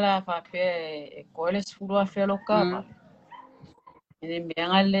 Kai nga la fa pe e koile sfurua fe lo kava. E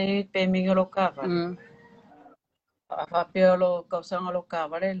menga le pe minga lo kava. Fa pe lo kausanga lo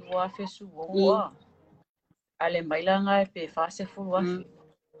kava le lua fe suwa. Ale mailanga pe fa se furua fe.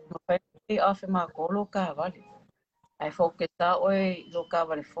 Mawhai e afe ma ko lo kava le. Ai foketa oi lo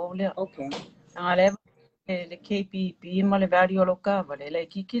kava le fole. Okay. Nga le KPP ma le value lo kava le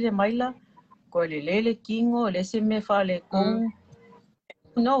kiki le maila ko le kingo le se me fa le kong.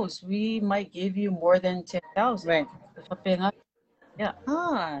 Who knows? We might give you more than 10,000. Right. Yeah.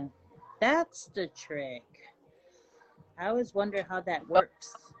 That's the trick. I always wonder how that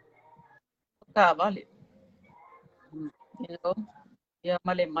works. Vale. You know? Yeah,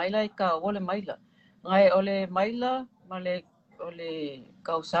 male maila ka ole maila. Ngai ole maila male ole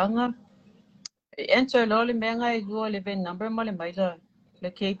kausanga. Enter ole menga I go le ven number male maila le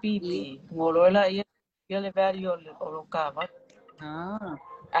KPP. Ngolola ia le value ole ka va.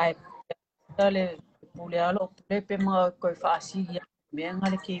 Ai le pulealo le pe ma ko fa si menga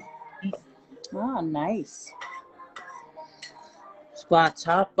le KPP. Nice. Squat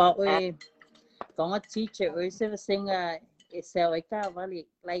top but we gonna teach it. We're saying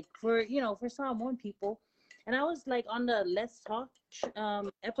like for Samoan people. And I was like on the Let's Talk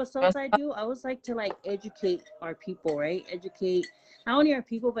episodes I do, I was like to like educate our people, right? Educate not only our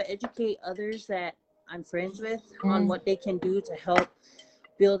people but educate others that I'm friends with on what they can do to help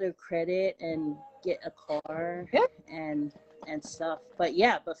build their credit and get a car and stuff. But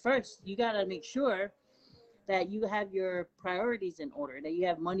yeah, but first you gotta make sure that you have your priorities in order. That you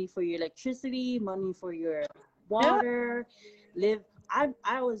have money for your electricity, money for your water. Live. I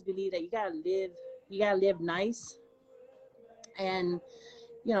always believe that you gotta live nice, and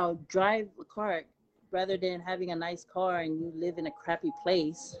drive a car rather than having a nice car and you live in a crappy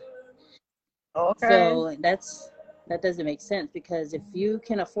place. Okay. So that doesn't make sense, because if you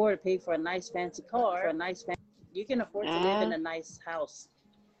can afford to pay for a nice fancy car, you can afford to live in a nice house.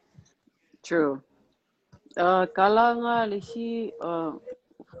 True. Kala nga lisi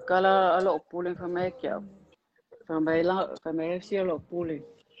kala alo pulling famekia. Famela si alo pulling.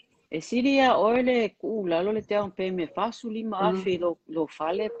 E siria oile ku lalo le te un pe me fasu lima afi lo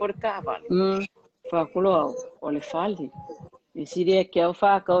fale por cavale. Fa kulo o le fale. E siria ke o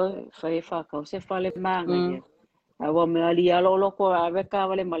fa ka se fale manga ye. Awa me ali alo loko ave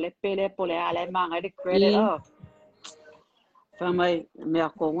cavale male pele pole ale manga de credit off. Fa mai me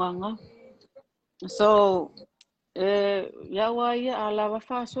akonganga. So yawa ya ala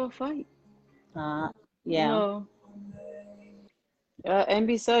fa so fai. Yeah. And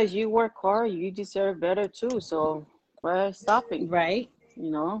besides, you work hard, you deserve better too. So why stopping? Right.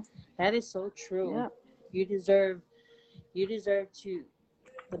 That is so true. Yeah. You deserve to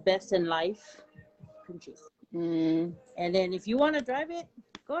the best in life. And then if you want to drive it,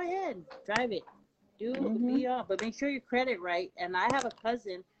 go ahead, drive it. But make sure your credit right. And I have a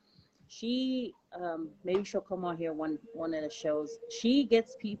cousin. She maybe she'll come on here one of the shows. She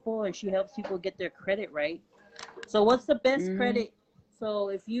gets people and she helps people get their credit right. So what's the best credit? So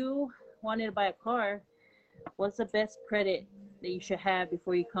if you wanted to buy a car, what's the best credit that you should have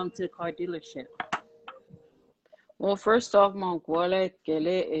before you come to the car dealership? Well, first off, manguale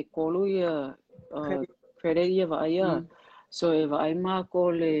kele e koluya credit ya vaya. So if I ma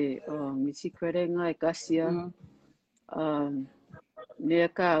kole misi credit ngai kasia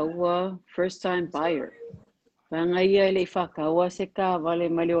neka ua first time buyer. Pangaya le fakawa se ka vale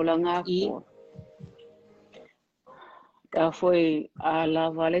maliolanga ko. Foi la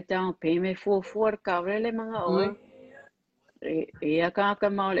vale down payment for kavele mga oi. Ia ka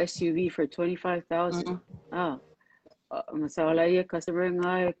mal SUV for 25,000. Masala ia customer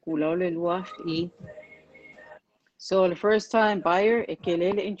ngai kulau le luafi. So the first time buyer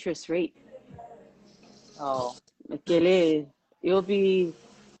ekele le interest rate. Ekele it'll be,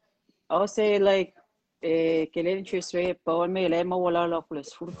 I'll say like ekele interest rate pa me le ma wala la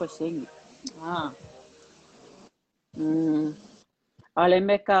plus 4%. Ale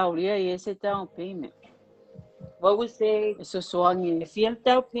me kaulia ese down payment. What would say so swangi? If your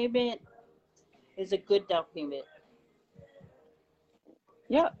down payment is a good down payment.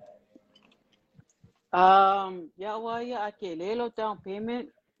 Yeah. Ya waya akele lo down payment.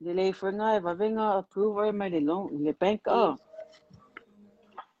 Delay for nga vavenga approver my loan le bank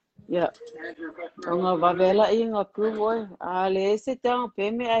Yeah. Nga vavela ing approver ale ese down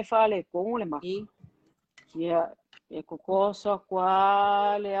payment ai fale con le ma. Yeah. E kokosa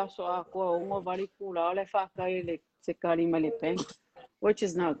kwa le aso ako ngo vali kula le faka le sekali male bank, which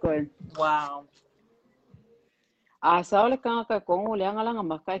is not good. Wow. Asa le kanga ko le ngala nga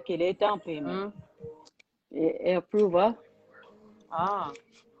maka kele down payment. Approver. So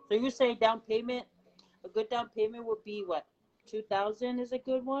you say down payment, a good down payment would be what? 2,000 is a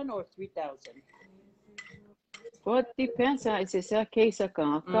good one, or 3,000? Well, it depends. It's a case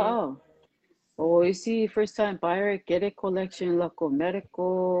kanga. Oh, you see, first time buyer, get a collection, local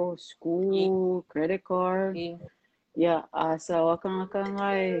medical, school, credit card. Yeah, asa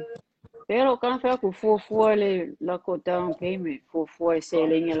wakanga pero kan fa ku for le local down payment for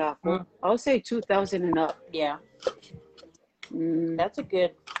selling lako. I'll say 2,000 and up. Yeah. That's a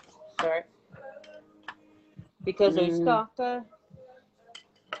good start. Because there's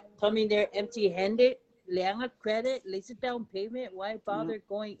coming there empty-handed, leanga credit, lazy down payment. Why bother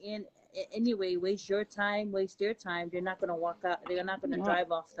going in anyway? Waste your time, waste their time. They're not gonna walk out. They're not gonna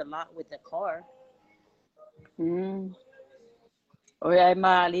drive off the lot with the car. Oi ai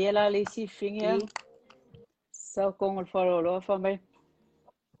maliela lisi fingia. So kong follow for me.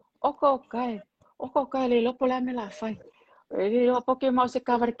 Oko kai le lopo la me la fai. Ele lo poke mo se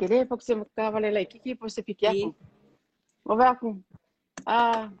cover kele poke se cover le kiki po se pikiako. O vaku.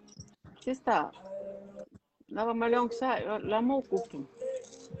 Sister. Lava malong sa la mo kupu.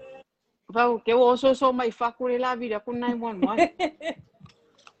 Vau ke o so mai fakure la vida ku 911.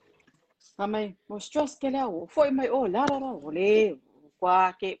 Amai mo stress ke la o foi mai o la ole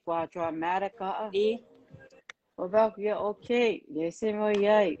kwa dramatica. O vau ke okay. Dese mo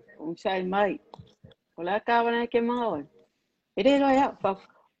yai. Sai mai. Ola ka bana ke mga Ere lo ya fa.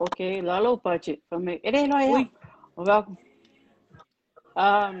 Okay, lalo budget for me. Ere lo ya. Uy, Oga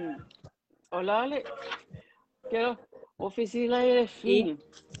olale quiero oficina de y fin.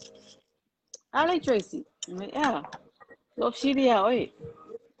 Ale Tracy. Yeah. Lo siria oi.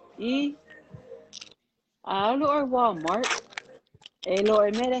 E alo or Walmart. Elo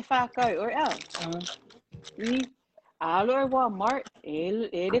e mere fa kai or E alo or Walmart.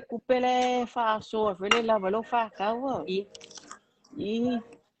 Ele kupele fa so vele la velo fa kawa. y E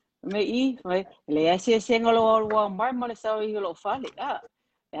me le hace sengolo Walmart mo le sa i lo fale.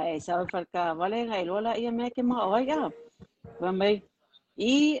 Ya sa fa ka vale ngai lo la ia me ke ma oi va me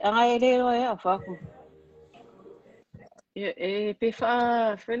I anga ele lo ya fa ko. Pe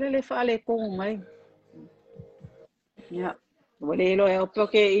fa vele le fa le ko mai. Ya. Wale lo ya po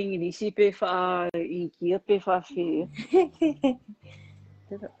ke inglisi pe fa in kia pe fa fe.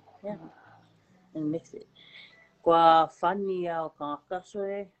 yeah, and mix it. Qua funny au kaka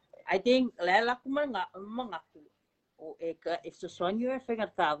soe. I think lela ku mga o e ka if the sonyo e whenga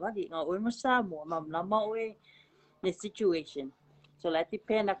tawa di nga oi masa mo mam lama oe the situation. So let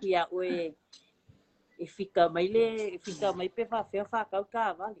depend aku ya oe e fika mai pe fa kau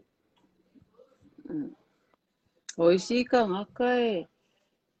ka vali. Oi si ka ngaka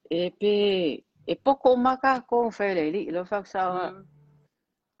e poko maka ko fele li lo fa sa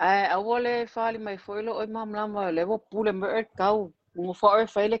ai awole fali mai foilo oi mam lama le vo pule mer kau mo fa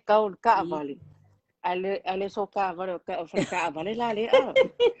fele kau ka vali. Ale so ka vale la le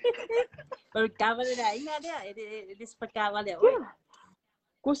Pero ka vali na inga dia it is pa ka vali oi.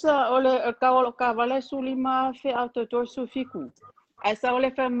 Kusa ole ka vale sulima fe auto tor su fiku. Ai sa ole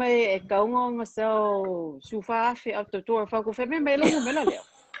fa mai e ka ngo sa su fa fe auto tor fa ko fe me lo me la le.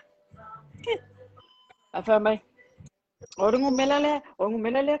 A fa mai o ngu mela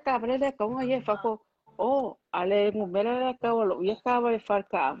le ka vale le ka ngo ye fa ko o ale ngu mela le ka lo ye ka vale fa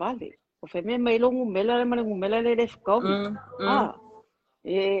ka vale. O fe me lo ngu mela le fa ko.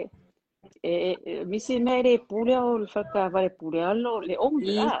 E misi mere pure o fa ka vale pure lo le o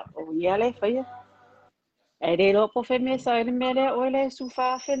o ya le fa ye. Ere lo po fe me sa ele mere o le su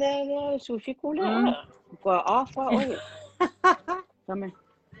fa fe le su fiku le ko a fa o ye. Fa mai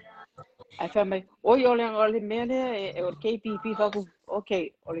I found my ole mele o KPP fa ku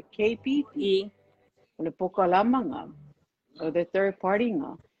okay o le KPP o le poka lamanga o the third party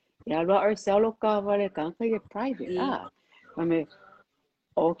nga ya lo ar selo ka vale ka ka ye private fa me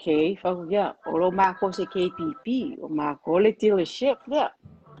okay fa ku ya o lo ma ko se KPP o ma ko le dealership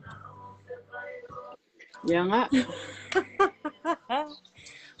ya nga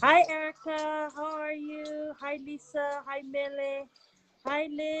Hi Erica, how are you? Hi Lisa, hi Mele, hi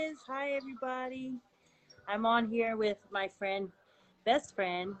Liz, hi everybody. I'm on here with my best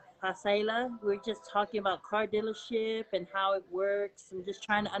friend, Pasayla. We're just talking about car dealership and how it works. I'm just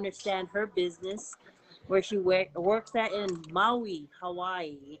trying to understand her business, where she works at in Maui,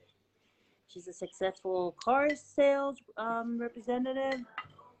 Hawaii. She's a successful car sales representative.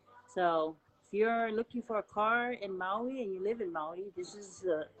 So if you're looking for a car in Maui and you live in Maui, this is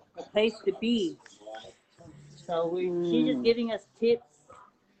a place to be. So she's just giving us tips.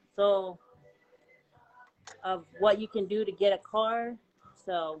 So of what you can do to get a car.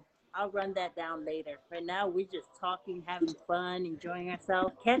 So I'll run that down later. Right now, we're just talking, having fun, enjoying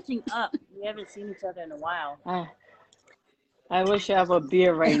ourselves, catching up. We haven't seen each other in a while. I wish I have a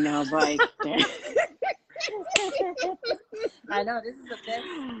beer right now, but I can't. I know this is the best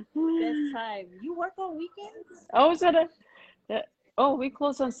time. You work on weekends? Oh, is that oh, we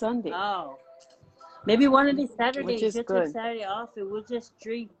close on Sunday. Oh, maybe one of these Saturdays. Which is you'll good. take Saturday off, and we'll just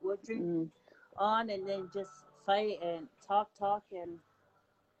drink. We'll drink on, and then just fight and talk, and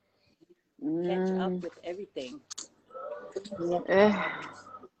catch up with everything.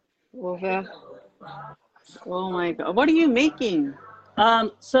 Oh my God! What are you making?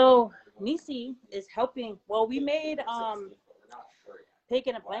 So Nisi is helping. Well, we made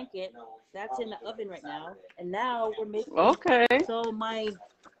taking a blanket that's in the oven right now, and now we're making. Okay. So my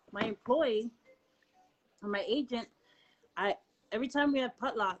employee, or my agent, every time we have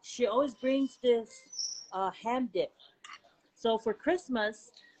potluck, she always brings this ham dip. So for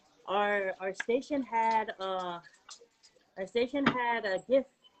Christmas, our station had a gift,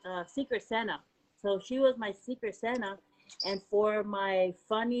 Secret Santa. So she was my Secret Santa, and for my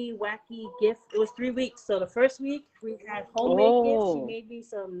funny, wacky gift, it was 3 weeks. So the first week we had homemade gifts. She made me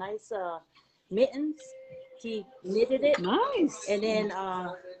some nice mittens. She knitted it. Nice. And then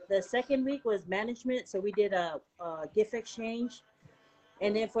the second week was management. So we did a gift exchange.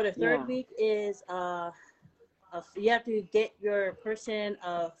 And then for the third week is you have to get your person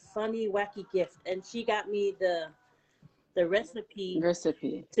a funny, wacky gift. And she got me the the recipe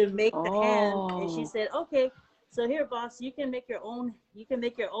Recipe. to make the ham, and she Oh, said, "Okay, so here, boss, you can make your own. You can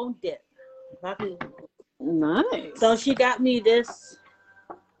make your own dip." So nice. she got me this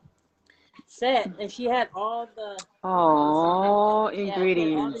set, and she had all the Oh, yeah, she had all the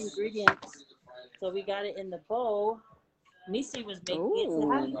ingredients. ingredients. So we got it in the bowl. Nisi was making it. Say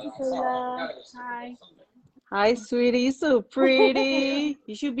hi, Oh. Nisi. Hi. Hi, sweetie. You so pretty.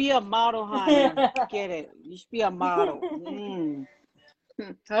 You should be a model, honey. Get it. You should be a model. Mm.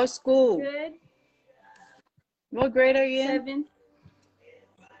 How's school? Good. What grade are you in? 7.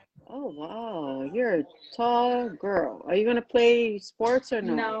 Oh, wow. You're a tall girl. Are you going to play sports or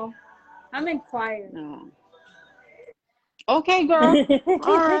no? No, I'm in choir. No. Okay, girl.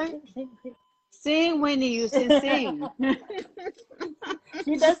 All right. Sing, Winnie. You can sing.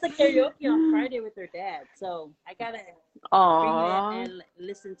 She does the karaoke on Friday with her dad, so I gotta bring Aw. that and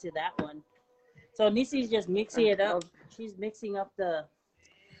listen to that one. So Nisi's just mixing it up. She's mixing up the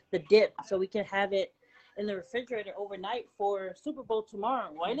dip so we can have it in the refrigerator overnight for Super Bowl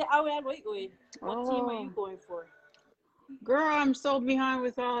tomorrow. What team are you going for? Girl, I'm so behind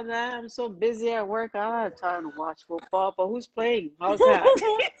with all that. I'm so busy at work. I don't have time to watch football. But who's playing? How's that?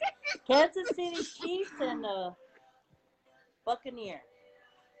 Kansas City Chiefs and Buccaneer.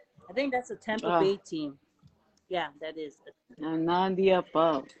 I think that's a Tampa Bay team. Yeah, that is. I'm not the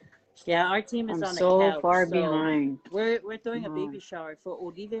above. Yeah, our team is I'm on so the couch. far behind. We're throwing a baby shower for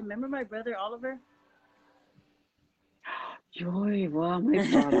Olive. Remember my brother Oliver? Joy, wow, my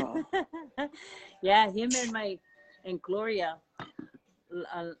brother. Yeah, him and Gloria,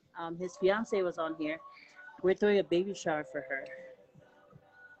 his fiance was on here. We're throwing a baby shower for her.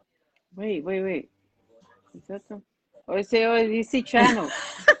 Wait. Is that the ODC channel?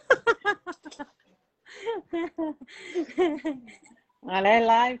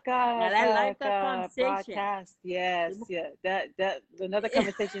 Live broadcast. Yes, yeah. That another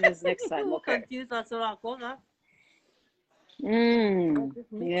conversation is next time. Okay. Confused us all.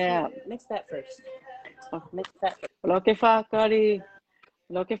 Yeah. Mix that first. Mix that first. Lo que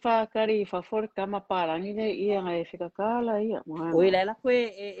fa kari fa for kama para ni ia ngai fika kala ia. Oi lela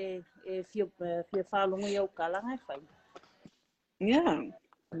koe fio falo ngai kala ngai fai. Yeah.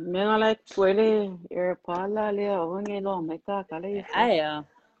 Mena like puele pala le onge lo me ka kala ia.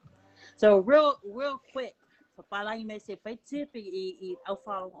 So real quick. Pala you may say fai tip au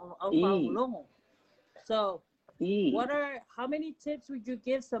falo longo. So how many tips would you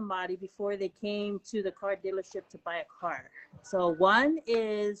give somebody before they came to the car dealership to buy a car? So 1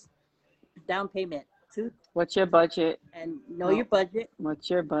 is down payment. 2, what's your budget? And your budget. What's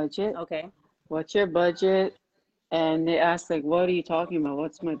your budget? Okay. What's your budget? And they ask like, what are you talking about?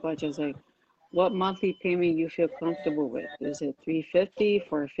 What's my budget? It's like, what monthly payment you feel comfortable with? Is it $350,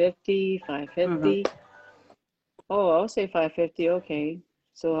 $450, $550? Oh, I'll say $550. Okay.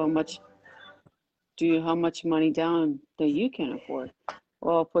 So how much money down that you can afford?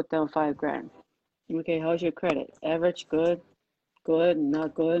 Well, I'll put down $5,000. Okay, how's your credit? Average, good,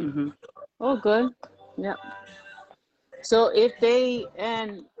 not good. Oh, good. Yeah. So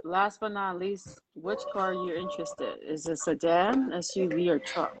and last but not least, which car you're interested? Is it sedan, SUV, or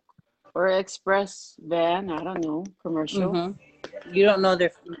truck? Or express van, I don't know, commercial. You don't know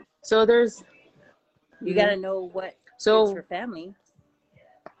their. So there's. You gotta know what fits for family.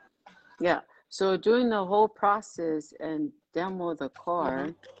 Yeah. So during the whole process and demo the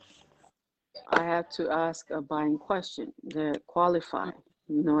car, I have to ask a buying question that qualify.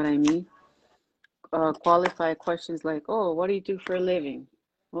 You know what I mean? Qualify questions like, oh, what do you do for a living?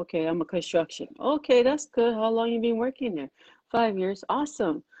 Okay, I'm a construction. Okay, that's good. How long you been working there? 5 years.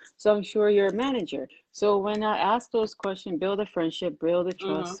 Awesome. So I'm sure you're a manager. So when I ask those questions, build a friendship, build a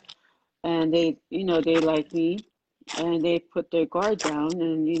trust, and they like me, and they put their guard down,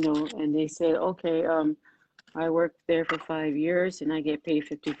 and and they said, okay, I worked there for 5 years and I get paid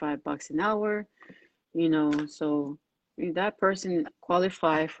 $55 an hour, so that person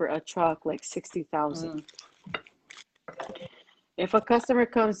qualify for a truck like $60,000. If a customer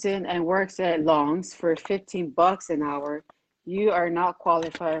comes in and works at Long's for $15 an hour, you are not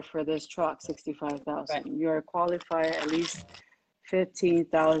qualified for this truck, $65,000. Right. You are qualified at least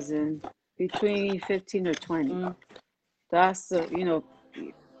 $15,000, between 15 or 20. That's a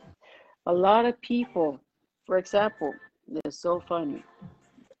lot of people. For example, it's so funny.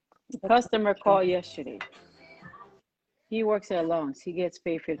 The customer called yesterday. He works at Long's. He gets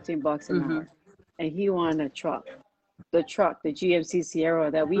paid $15 an hour, and he wanted a truck. The truck, the GMC Sierra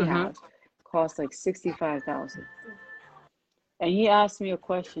that we have, costs like $65,000. And he asked me a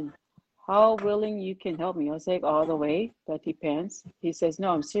question: how willing you can help me? I was like, all the way. That depends. He says,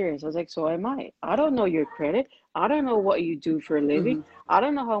 no, I'm serious. I was like, so am I. I don't know your credit. I don't know what you do for a living. Mhm. I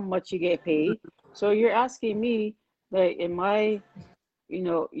don't know how much you get paid. So you're asking me, like, am I,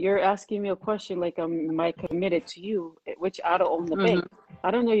 you're asking me a question like, am I committed to you, which I don't own the bank.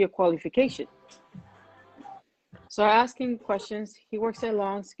 I don't know your qualification. So I ask him questions. He works at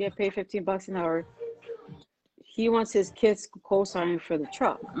Longs, get paid $15 an hour. He wants his kids co-sign for the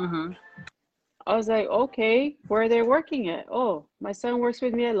truck. Mhm. I was like, okay, where are they working at? Oh, my son works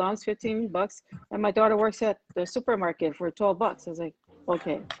with me at Longs, $15, and my daughter works at the supermarket for $12. I was like,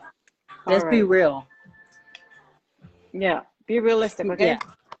 okay, Let's be real. Yeah, be realistic, okay? Yeah.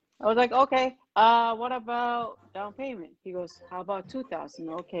 I was like, okay, what about down payment? He goes, how about 2,000?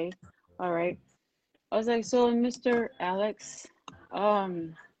 Okay, all right. I was like, so Mr. Alex,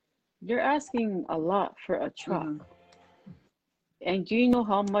 you're asking a lot for a truck. Mhm. And do you know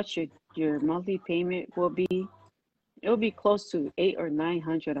how much your monthly payment will be? It'll be close to 800 or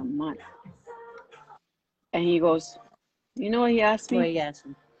 900 a month. And he goes, you know what he asked What me? you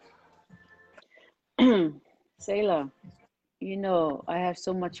asking? Sayla, I have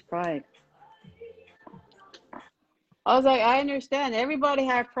so much pride. I was like, I understand. Everybody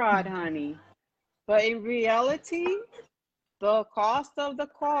have pride, honey. But in reality, the cost of the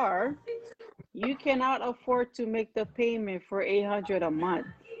car, you cannot afford to make the payment for 800 a month.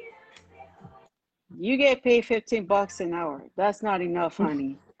 You get paid $15 an hour. That's not enough,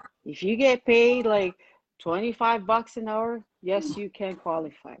 honey. If you get paid like $25 an hour, yes, you can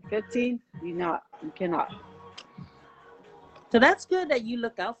qualify. 15, you cannot. So that's good that you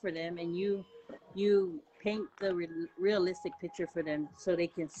look out for them and you paint the realistic picture for them so they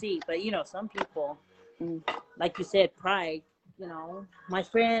can see. But some people, like you said, pride. My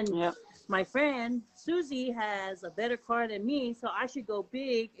friend, Yep. my friend Susie has a better car than me, so I should go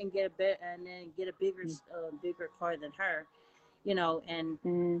big and get a bigger car than her.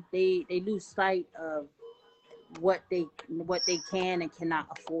 And they lose sight of what they can and cannot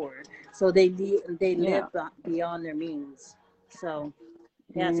afford. So they live beyond their means. So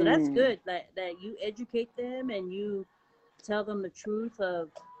so that's good that you educate them and you tell them the truth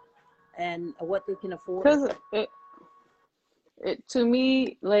of and what they can afford. Because to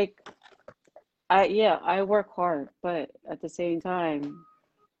me, like, I work hard, but at the same time,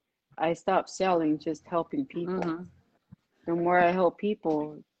 I stopped selling, just helping people. Mm-hmm. The more I help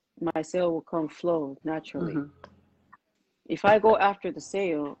people, my sale will come flow naturally. Mm-hmm. If I go after the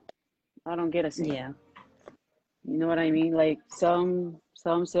sale, I don't get a sale. Yeah. You know what I mean? Like some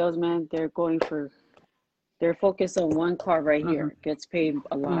salesmen, they're focused on one car right here, gets paid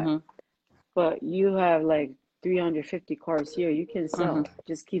a lot. Mm-hmm. But you have like 350 cars here, you can sell.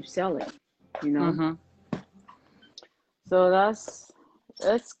 Just keep selling, Mm-hmm. So that's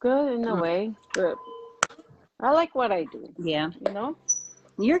good in a way, but I like what I do. Yeah.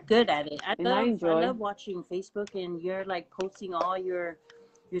 You're good at it. I enjoy. love watching Facebook and you're like posting all your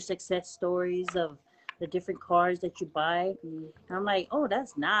success stories of the different cars that you buy. I'm like, oh,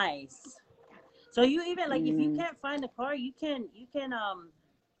 that's nice. So you even like if you can't find a car, you can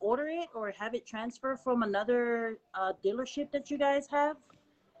order it or have it transfer from another dealership that you guys have.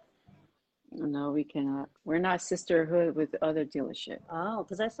 No, we cannot. We're not sisterhood with other dealership. Oh,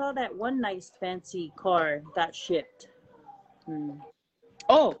 because I saw that one nice fancy car got shipped.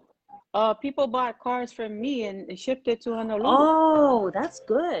 Oh, people bought cars from me and shipped it to Honolulu. Oh, that's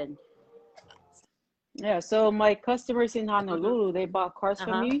good. Yeah, so my customers in Honolulu, they bought cars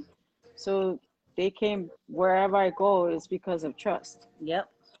from me. So they came wherever I go is because of trust. Yep.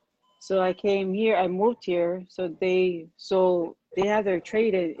 So I came here, I moved here. So they have their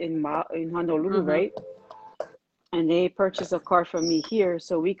trade in Honolulu, right? And they purchased a car from me here.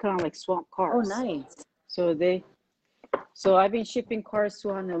 So we kind of like swap cars. Oh, nice. So I've been shipping cars to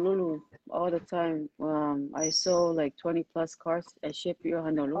Honolulu all the time. I sold like 20 plus cars I ship here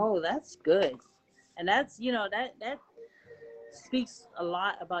Honolulu. Oh, that's good. And that's, that speaks a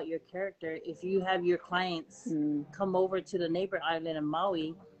lot about your character. If you have your clients come over to the neighbor island in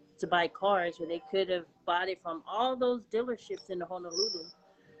Maui to buy cars where they could have bought it from all those dealerships in Honolulu,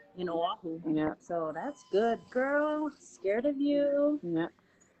 in Oahu. Yeah. So that's good, girl. Scared of you. Yeah.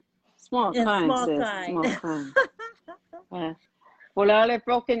 Small kind, sis. Kind. Small kind. Yeah. Wala le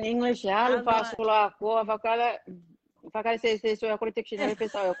broken English ya lu fa sula ko fakala say so ko dictionary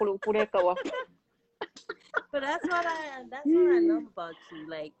pesa ko pure ka wa. But that's what I love about you.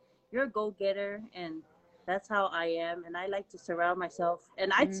 Like you're a go-getter and that's how I am and I like to surround myself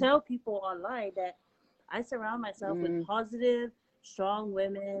and I tell people online that I surround myself with positive, strong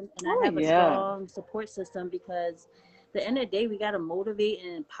women and I have a strong support system because the end of the day, we got to motivate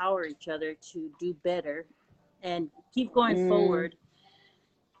and empower each other to do better and keep going forward.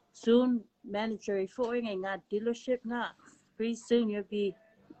 Soon, mandatory forwarding and not dealership, not pretty soon you'll be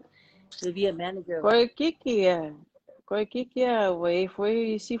a manager. Koe kiki wei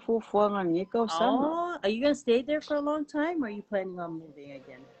foi si fufuanga ni kau sama. Oh, are you gonna stay there for a long time, or are you planning on moving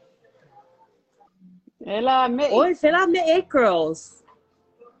again? Ela me. Oi, sei lá, me 8 girls.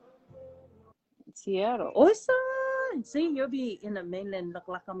 Seattle. Oi, son. See, you'll be in the mainland, look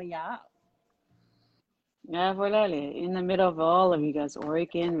like I'm a yacht. Yeah, voilà, in the middle of all of you guys,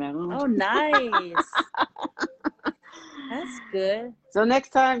 Oregon, man. Oh, nice. That's good. So next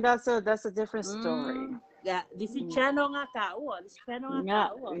time, that's a different story. Yeah, this is channel nga kao. This channel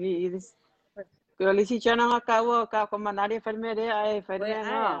nga kao. This channel nga kao ka komanari fermere ay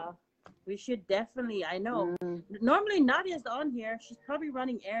fermere. We should definitely. I know. Normally Nadia's on here. She's probably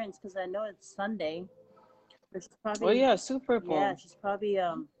running errands because I know it's Sunday. But she's probably. Oh yeah, Super Bowl. Yeah, she's probably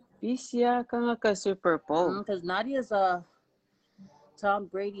Bisya ka Super Bowl. Because Nadia's a Tom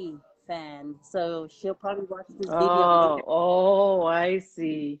Brady fan, so she'll probably watch this video later. Oh, I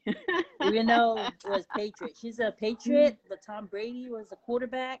see. Even though it was Patriot. She's a Patriot, but Tom Brady was a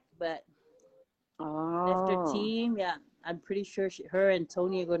quarterback, but left her team. Yeah, I'm pretty sure her and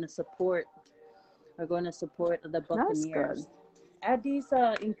Tony are going to support the Buccaneers. That's good. Add these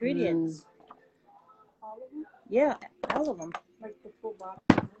ingredients. All of them? Yeah, all of them. Like the full bottle?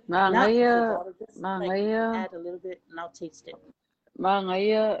 Not the Mangaya, bottle, just add a little bit and I'll taste it.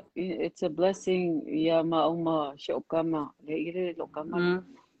 Mangaya, it's a blessing. Ya mauma shokama le ire lokama.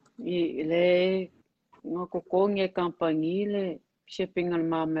 Le ngokonge kampangile shipping al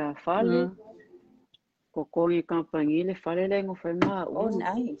mama fale. Kokonge kampangile fale le ngofema. Oh,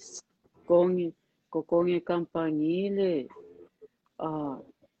 nice. Kokonge kampangile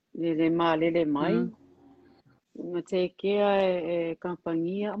le mai. Take care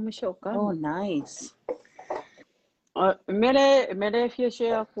kampania amashoka. Oh, nice. Mere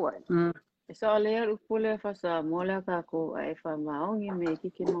fieshe akwa. So le upule fasa mola kako ai fa maongi me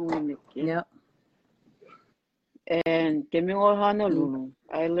kiki mongene. Yep. And kemi Honolulu,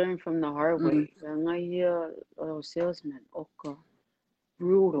 I learned from the hard way. Ngai salesman oka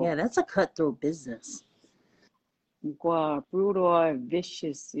brutal. Yeah, that's a cutthroat business. Brutal,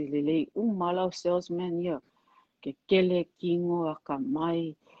 vicious. Lele umala salesman ya. Ke kele kingo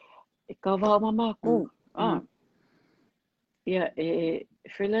akamai. E kawa mama ko. Yeah,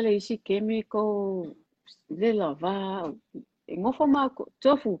 filele isi kemi ko le lava. Ngofo mako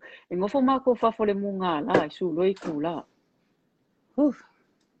tofu. Ngofo mako fafole munga la su loi kula.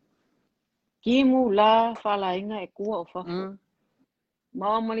 Kimu la fala inga e kua o fafo.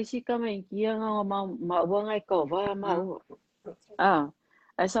 Ma malisi kama inkia nga ma wanga e kova ma.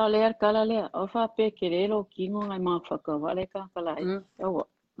 Esa leer kala le ofa pe kerelo kingo nga ma faka vale ka kala.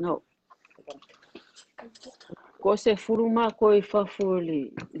 No. Ko se furuma ko e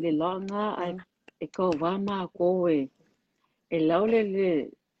fafole le langa e kova ma ko e laule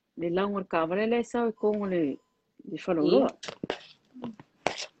le langor kavale le sa ko le falolo.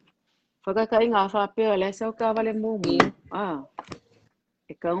 Faka ka inga fa pe le sa kavale mu.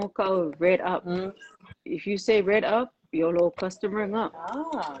 E kango ka red up. If you say red up, YOLO customer nga.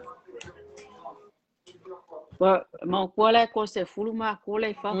 But ma kola ko se fulu ma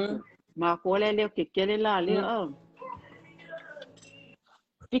kola fa. Ma kola le ke kele la le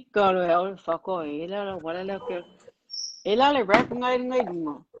Pikalo e fa ko e la wala le ke. E la le rap ngai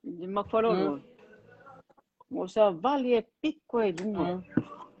dingo. Di ma falo. Mo sa vali e pikko e dingo.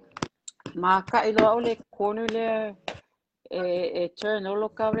 Ma ka ilo ole kono le e turn olo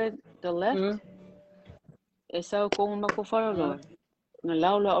kabre the left. Esa kung makufaro nga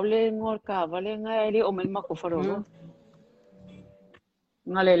laula ole ngor ka vale nga ele o men makufaro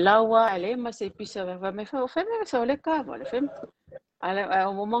nga le lawa ele mas episa va me fa me sa ole ka vale fem ala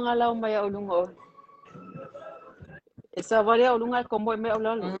o mga law maya ulungo esa vale ulunga kombo me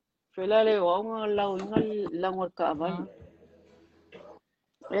ulalo fela le o nga law nga langor ka vale.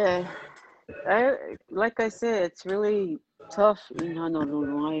 Yeah, like I said, it's really tough in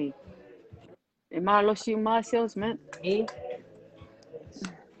Honolulu. Malo si salesman.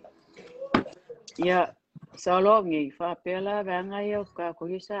 Yeah, so long fa pela banga yo ka ko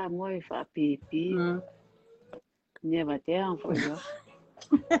isa mo fa pipi. Never down for you.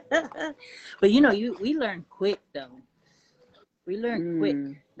 But we learn quick though. We learn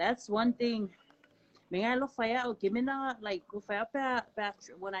quick. That's one thing. Like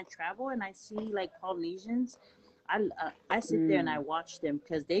when I travel and I see like Polynesians, I sit there and I watch them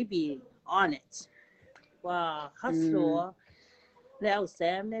because they be on it. Wow, hustle. Leo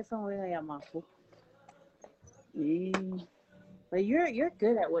Sam ne from where I am. Mm. But you're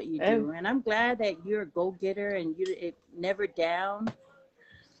good at what you do, and I'm glad that you're a go-getter and it never down.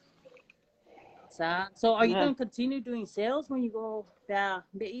 So are you gonna continue doing sales when you go? Yeah,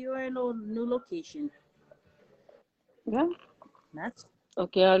 you're in a new location. Yeah. That's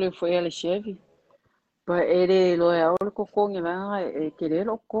Okay, ali foi ele cheve. But ele lo é o kokong e vanga e kere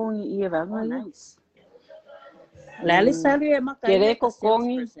lo kong I vanga. nice. Lali salary at Makai Kere like a kokong.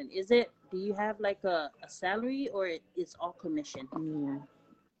 salesperson. Is it? Do you have like a salary or it's all commission? Yeah.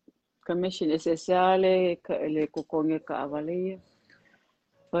 Commission essenciale le kokong e ka avale.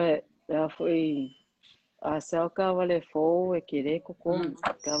 But foi a sell ka vale fo e kere kokong.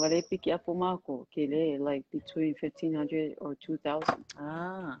 Ka vale piki apo mako kere like between 1,500 or 2,000.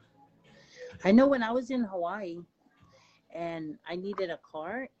 Ah. I know when I was in Hawaii and I needed a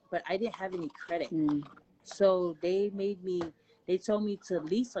car, but I didn't have any credit. So they told me to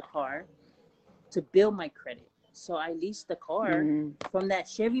lease a car to build my credit. So I leased the car from that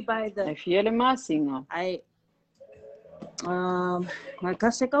Chevy by the. I feel amazing. I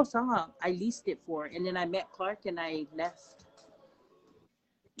leased it for, and then I met Clark and I left.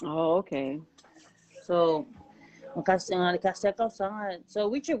 Oh, okay. So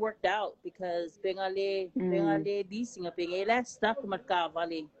which it worked out because leasing stuck.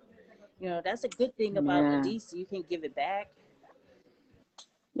 You know, that's a good thing about the lease. You can give it back.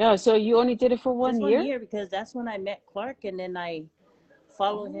 Yeah, so you only did it for one Just year? 1 year because that's when I met Clark, and then I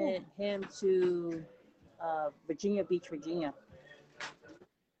followed him to Virginia Beach, Virginia.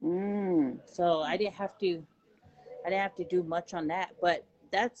 So I didn't have to do much on that. But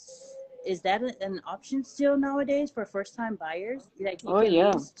is that an option still nowadays for first time buyers? Like you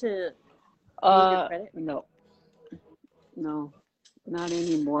can lease to build your credit? No, not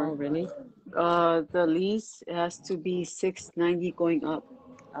anymore. Oh, really? The lease has to be 690 going up.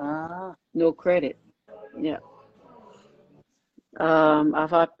 No credit. Yeah.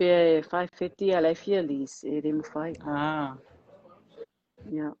 I've paid 550. I left here lease. It didn't fight. Yeah.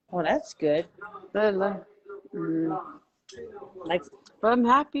 Well, that's good. Like, but I'm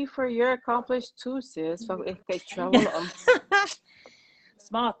happy for your accomplished too, sis. Travel on.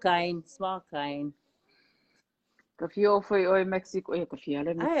 Small kind. Kafio foi Mexico.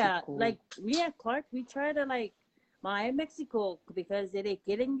 Mexico. Like me and Clark, we try to like my Mexico because they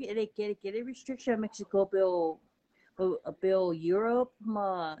get a restriction Mexico bill Europe,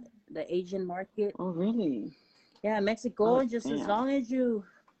 the Asian market. Oh, really? Yeah, Mexico. As long as you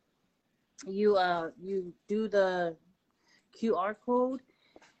do the QR code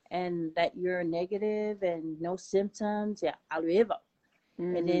and that you're negative and no symptoms. Yeah, arriba.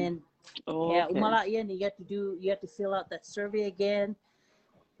 And then you have to fill out that survey again,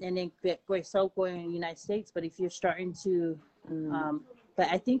 and then go in the United States. But if you're starting to, but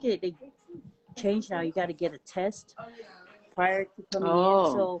I think they changed now. You got to get a test prior to coming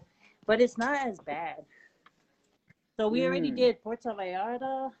in. So, but it's not as bad. So we already did Puerto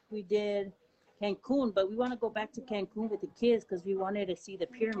Vallarta. We did Cancun, but we want to go back to Cancun with the kids because we wanted to see the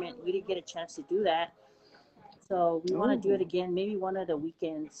pyramid. We didn't get a chance to do that. So we want to do it again, maybe one of the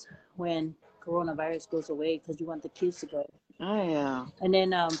weekends when coronavirus goes away because we want the kids to go. Oh, yeah. And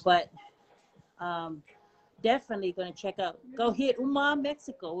then, definitely going to go hit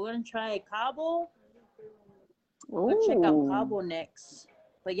Mexico. We're going to try Cabo. We'll check out Cabo next.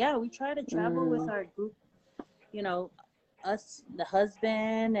 But yeah, we try to travel with our group, you know, us, the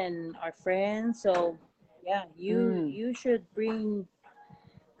husband and our friends. So yeah, you should bring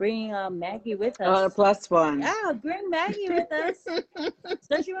Maggie with us. Plus one. Yeah, bring Maggie with us.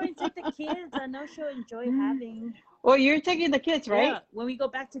 Especially when we take the kids. I know she'll enjoy having. Oh, you're taking the kids, right? Yeah, when we go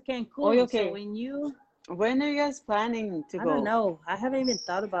back to Cancun. Oh, okay. So when are you guys planning to go? I don't know. I haven't even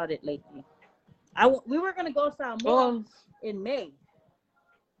thought about it lately. We were going to go Samoa in May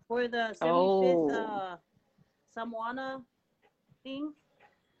for the 75th Samoana thing.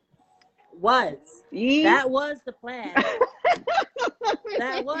 That was the plan.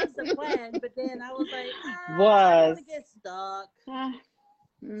 That was the plan, but then I was like, I want to get stuck.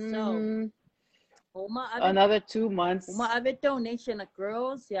 So, another 2 months. I've a donation of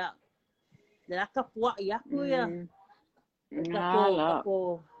girls, yeah.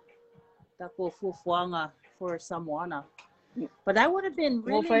 Tako fufuanga for Samoana. But that would have been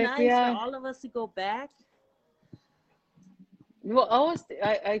really nice for all of us to go back. Well,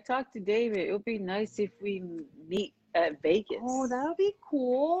 I talked to David. It would be nice if we meet at Vegas. Oh, that would be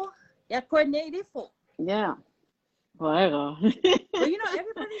cool. Yeah, coordinated for. Yeah. Well, you know,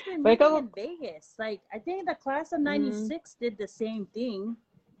 everybody's been meeting in Vegas. Like, I think the class of 96 did the same thing.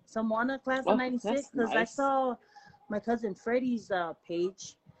 Samoana class of 96, because I saw my cousin Freddie's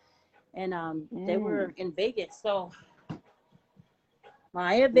page, and they were in Vegas. So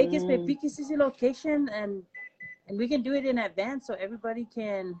Maya Vegas may pick CC location, and we can do it in advance so everybody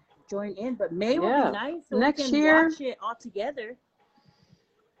can join in. But May will be nice, so next we can year watch it all together.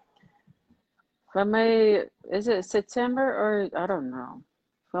 from is it September or I don't know.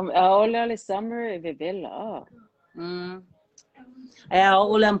 From early summer Vivilla. Ay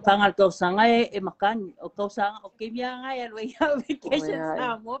ulam pangal ko sa ngay makan o ko sa okay biya ngay alway vacation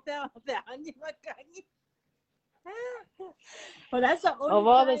sa mo pero hindi makan. Well, that's the only of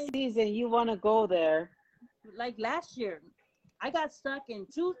all the time. season you want to go there. Like last year, I got stuck in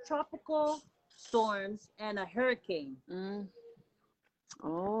 2 tropical storms and a hurricane.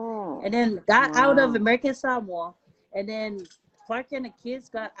 Oh. And then got out of American Samoa, and then Clark and the kids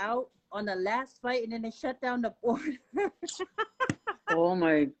got out on the last flight, and then they shut down the border. Oh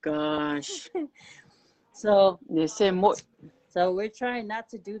my gosh. So they say more. So we're trying not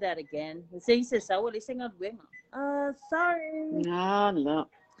to do that again. Sorry. No.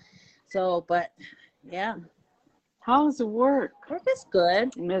 So, but yeah. How's the work? Work is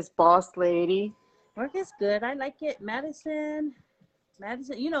good. Miss Boss Lady. Work is good. I like it. Madison,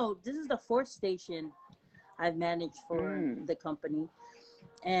 you know, this is the 4th station I've managed for the company.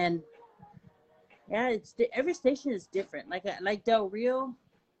 And yeah, every station is different. Like Del Rio,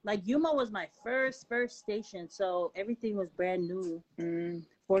 like Yuma was my first station, so everything was brand new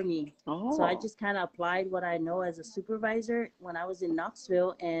for me. So I just kind of applied what I know as a supervisor when I was in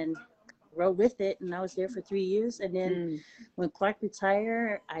Knoxville and rode with it, and I was there for 3 years. And then when Clark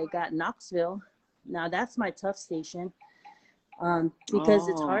retired, I got Knoxville. Now that's my tough station, because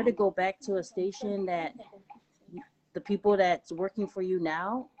it's hard to go back to a station that the people that's working for you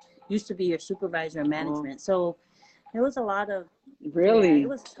now used to be your supervisor and management. So there was a lot of it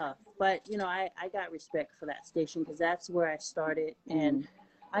was tough, but you know, I got respect for that station because that's where I started, and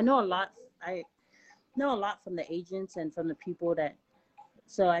I know a lot from the agents and from the people that,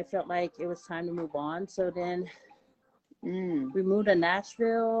 so I felt like it was time to move on. So then we moved to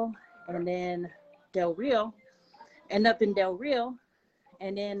Nashville, and then Del Rio, end up in Del Rio,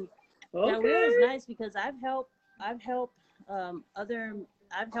 and then Del Rio is nice because I've helped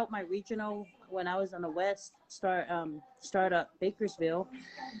my regional when I was on the West start up Bakersville.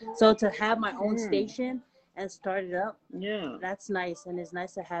 So to have my own station and start it up, that's nice, and it's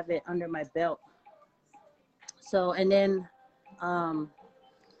nice to have it under my belt. So, and then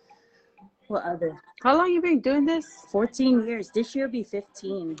what other? How long you been doing this? 14 years. This year will be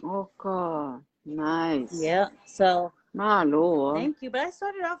 15. Oh God, nice. Yeah. So my Lord. Thank you. But I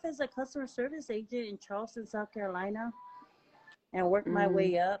started off as a customer service agent in Charleston, South Carolina, and worked my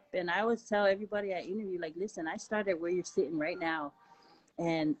way up. And I always tell everybody I interview, like, listen, I started where you're sitting right now,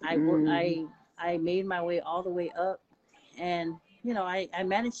 and I made my way all the way up. And you know, I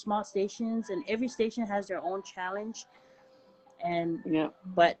manage small stations, and every station has their own challenge. And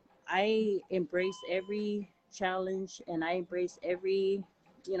but I embrace every challenge, and I embrace every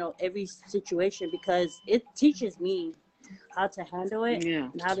situation, because it teaches me how to handle it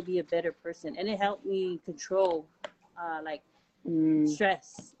and how to be a better person, and it helped me control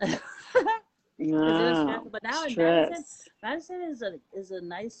stress. But now in Madison is a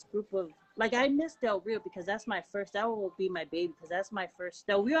nice group of, like, I miss Del Rio because that will be my baby, because that's my first.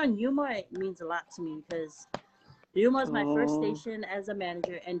 Del Rio and Yuma, it means a lot to me because Yuma is my first station as a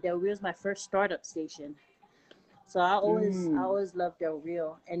manager, and Del Rio is my first startup station. So I always loved Del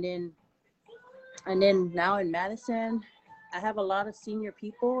Rio. And then now in Madison, I have a lot of senior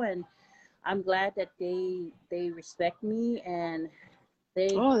people, and I'm glad that they respect me, and they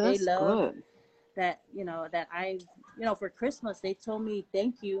love that, that for Christmas, they told me,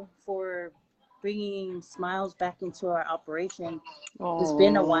 thank you for bringing smiles back into our operation. It's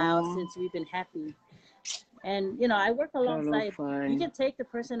been a while since we've been happy. And, I work alongside, you can take the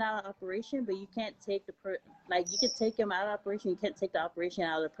person out of operation, but you can't take you can take them out of operation, you can't take the operation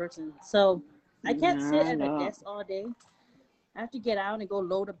out of the person. So I can't sit at a desk all day. I have to get out and go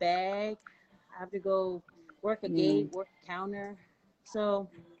load a bag. I have to go work a gate, work a counter. So,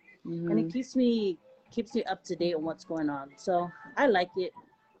 and it keeps me up to date on what's going on. So I like it.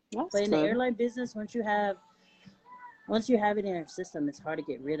 But in the airline business, once you have it in your system, it's hard to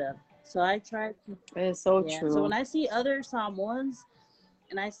get rid of. So I try. It's so true. So when I see other Samoans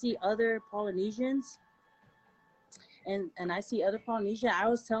and I see other Polynesians and I see other Polynesians, I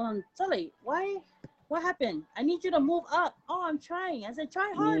always tell them, Sully, what happened? I need you to move up. Oh, I'm trying. I said,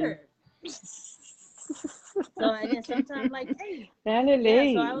 try harder. So and then sometimes like, hey. So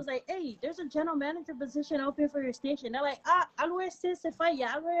I was like, hey, there's a general manager position open for your station. They're like, always se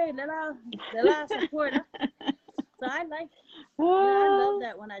falla, always la support. So I like, I love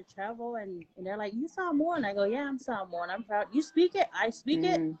that when I travel and they're like, you Samoan? I go, yeah, I'm Samoan. I'm proud. You speak it? I speak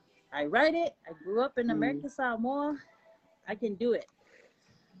it. I write it. I grew up in American Samoa. I can do it.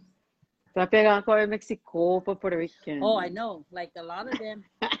 Mexico, Puerto Rican. Oh, I know. Like a lot of them.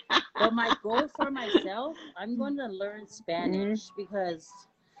 But my goal for myself, I'm going to learn Spanish because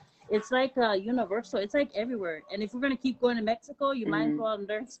it's like universal. It's like everywhere. And if we're going to keep going to Mexico, you might as well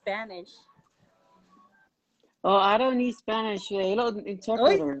learn Spanish. Oh, I don't need Spanish. Hello,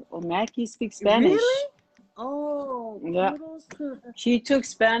 interpreter. Oh, Mackie speaks Spanish. Really? Oh, yeah. She took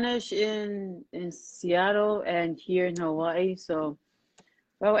Spanish in Seattle and here in Hawaii. So,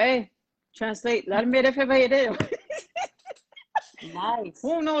 well, hey, translate. Let me know if I did. Nice.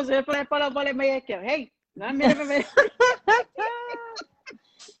 Who knows if I follow hey, let me know if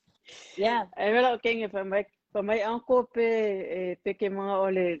yeah. I really king if my uncle pick mga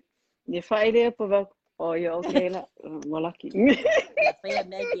ole. If I did oh, yeah, okay la. Malaki.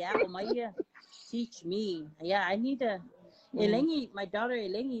 Teach me. Yeah, I need to. Elengi, my daughter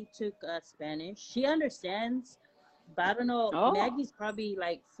Elengi took Spanish. She understands, but I don't know. Oh. Maggie's probably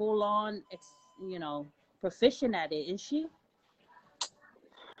like full on, proficient at it. Is she?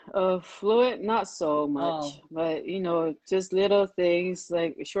 Fluent, not so much, but just little things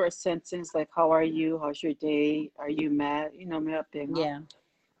like a short sentence like "How are you? How's your day? Are you mad?"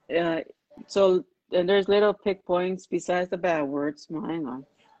 Yeah. So and there's little pick points besides the bad words. Hang on.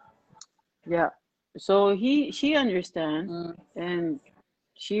 Yeah. So she understand and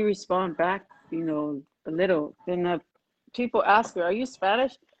she respond back. A little. Then people ask her, "Are you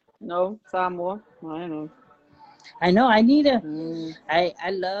Spanish?" No, Samoa. I know. I know. I need to. I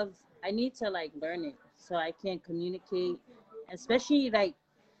need to like learn it so I can communicate, especially like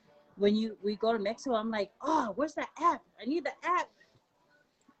when we go to Mexico. I'm like, oh, where's the app? I need the app.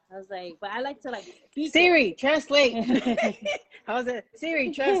 I was like, but I like to like speak Siri, translate. How's it?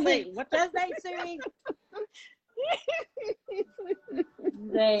 Siri, translate. What translate, Siri?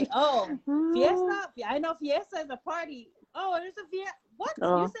 Like, oh, fiesta. I know fiesta is a party. Oh, there's a fiesta. What?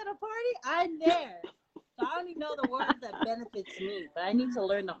 You said a party? I'm there. So I only know the words that benefits me, but I need to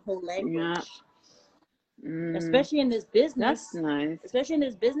learn the whole language. Yeah. Especially in this business. That's nice. Especially in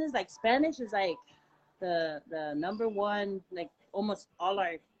this business, like Spanish is like the number one. Like almost all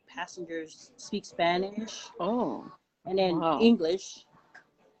our passengers speak Spanish. Oh. And then English.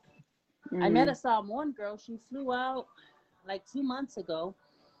 I met a Samoan girl. She flew out like 2 months ago.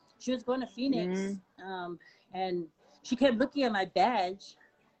 She was going to Phoenix, and she kept looking at my badge.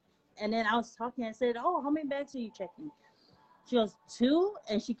 And then I was talking. I said, "Oh, how many bags are you checking?" She goes, 2.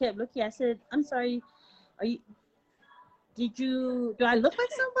 And she kept looking. I said, "I'm sorry. Do I look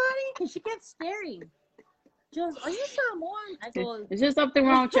like somebody?" And she kept staring. She goes, "Are you Samoan?" I go, "Is there something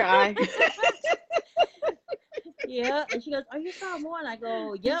wrong with your eye?" Yeah. And she goes, "Are you Samoan?" I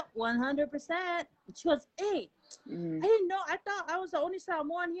go, "Yep, 100%. She goes, "Hey, I didn't know. I thought I was the only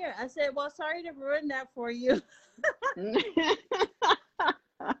Samoan here." I said, "Well, sorry to ruin that for you."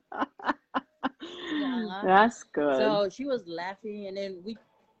 That's good. So she was laughing, and then we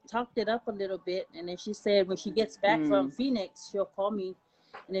talked it up a little bit, and then she said when she gets back from Phoenix, she'll call me,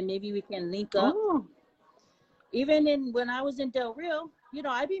 and then maybe we can link up. Even when I was in Del Rio,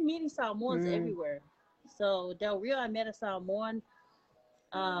 I've been meeting Samoans everywhere. So Del Rio, I met a Samoan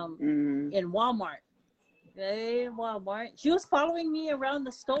in Walmart. In Walmart, she was following me around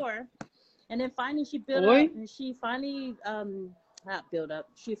the store, and then finally she built up, and she finally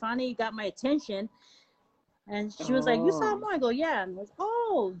She finally got my attention, and she was like, "You Samoan?" I go, "Yeah." And I was,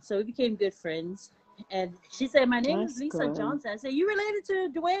 "Oh," so we became good friends. And she said, "My name is Lisa Johnson." I said, "You related to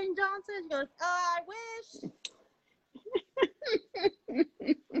Dwayne Johnson?" She goes, "I wish."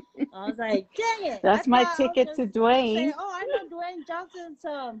 I was like, "Dang it!" That's my ticket to Dwayne. Say, "Oh, I know Dwayne Johnson's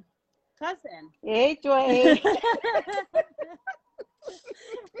cousin." Hey, Dwayne.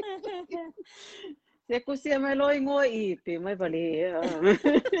 Se kusia mai loi ngoi ipi mai bali.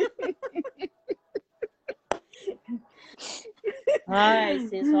 Alright,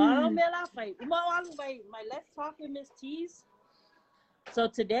 sis. So I don't my Let's Talk with Miss T's. So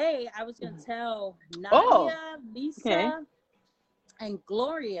today I was gonna tell Nadia, Lisa, and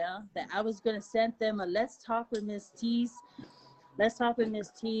Gloria that I was gonna send them a Let's Talk with Miss T's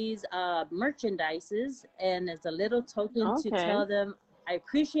merchandises, and as a little token to tell them I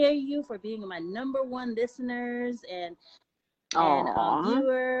appreciate you for being my number 1 listeners and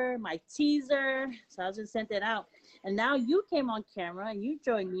viewer, my teaser. So I was just sent that out. And now you came on camera and you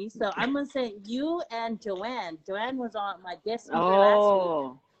joined me. So I'm going to send you and Joanne. Joanne was on my guest speaker last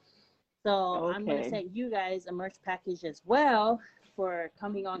week. So I'm going to send you guys a merch package as well for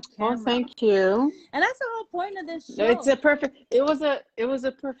coming on Oh, camera. thank you. And that's the whole point of this No, show. it's a perfect. It was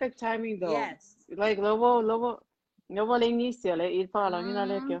a perfect timing though. Yes. Like lobo l'inicio le il parla ina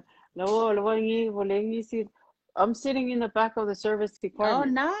le lobo l'inicio. I'm sitting in the back of the service Oh,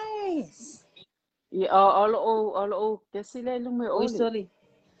 department. nice. Yeah, all kasi le lume Uy, oli. sorry.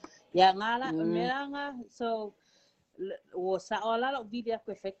 Ya nga la, mera nga. So, wo sa ola la video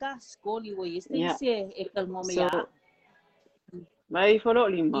ko feka skoli wo este Yeah. ise ekal mo So, ya. mai follow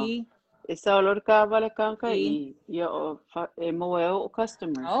lima. I, Isa olor ka vale kanka I. e moe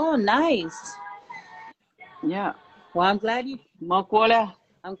customers. Oh, nice. Yeah. Well, I'm glad you. Makuala.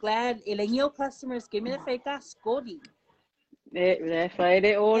 I'm glad ilang customers give me the feka skoli.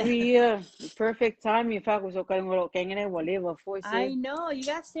 Friday all year. Perfect time. In fact, was okay. I know you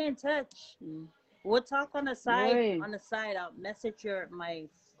gotta stay in touch. We'll talk on the side. Right. On the side, I'll message my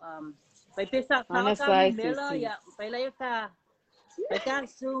Phải pesa On the ka side, mela Sissy. ya. Phải lấy ka. Phải ka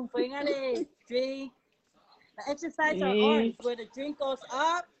zoom. Phải ngale drink. The exercise are arms where the drink goes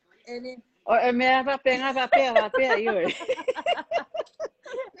up and then. Oh, me papel, you.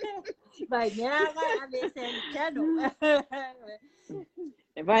 Vai nyaga ane sen channel.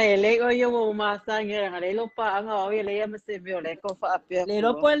 Vai, lego yo masa ngira ngale lo pa anga o le ya mse vio le ko fa apia.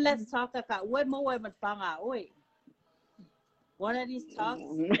 Lero po let's talk ka. Uwe mo uwe matpanga. Uwe. One of these talks.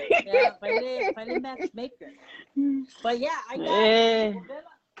 Yeah, finally matchmaker. But yeah, I got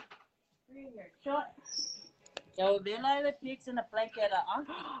Yo, Bella the pigs in a blanket.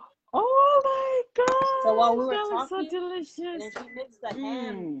 Oh my god! So while we were that was talking, so delicious. and then she mixed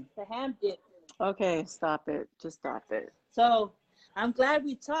the ham dip. Okay, stop it. Just stop it. So I'm glad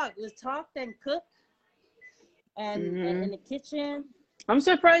we talked. We talked and cooked, and in the kitchen. I'm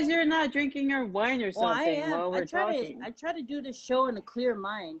surprised you're not drinking your wine or something while we're talking. I try to do the show in a clear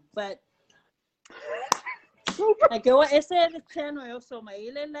mind, but like what I said the channel also my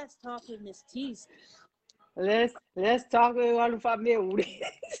let's talk with Miss Tees. Let's talk with one family.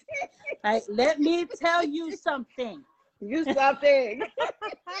 Like, let me tell you something. You something.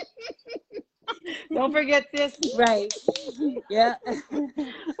 Don't forget this. Right. Yeah.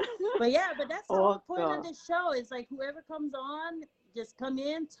 But that's the whole point God. of this show. Is like whoever comes on, just come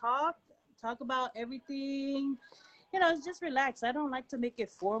in, talk about everything. You know, just relax. I don't like to make it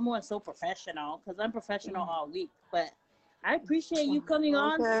formal and so professional because I'm professional all week. But I appreciate you coming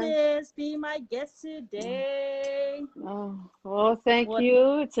on, sis, being my guest today. Oh, thank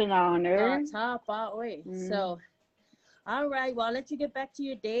you. It's an honor. So, all right. Well, I'll let you get back to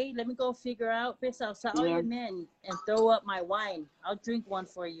your day. Let me go figure out your men and throw up my wine. I'll drink one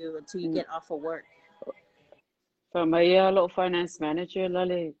for you until you get off of work. From my little finance manager,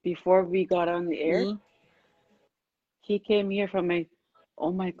 Lale, before we got on the air, he came here from my,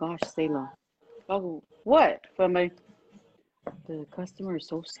 oh my gosh, Sayla. Oh, what? From my, the customer is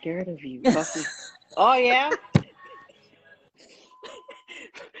so scared of you. Oh, yeah?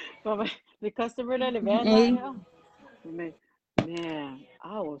 From my, the customer, man,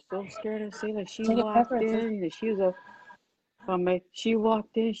 I was so scared of Sayla. She walked in and she was she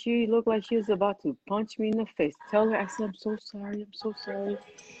walked in, she looked like she was about to punch me in the face. Tell her, I said, I'm so sorry.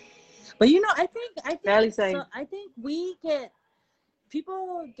 But you know, I think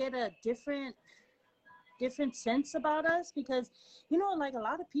people get a different sense about us because, you know, like a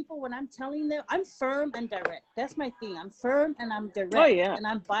lot of people, when I'm telling them, I'm firm and direct. That's my thing. I'm firm and I'm direct. Oh, yeah. And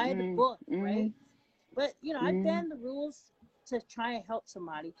I'm by the book, right? But, you know, I bend the rules to try and help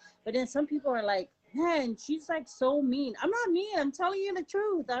somebody. But then some people are like, man, she's like so mean. I'm not mean. I'm telling you the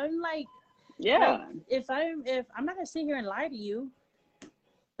truth. I'm like, yeah. Like, if I'm not gonna sit here and lie to you.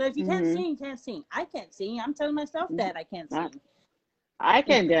 But if you can't sing, you can't sing. I can't sing. I'm telling myself that I can't sing. I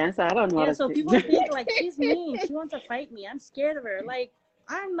can dance. I don't know. Yeah. So people think like she's mean. She wants to fight me. I'm scared of her. Like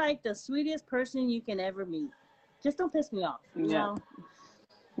I'm like the sweetest person you can ever meet. Just don't piss me off. You know.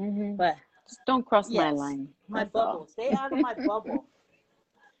 But just don't cross my line. My bubble. Stay out of my bubble.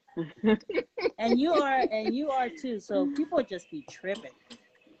 and you are too. So people just be tripping.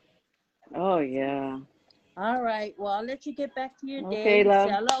 Oh yeah. All right. Well, I'll let you get back to your day. Say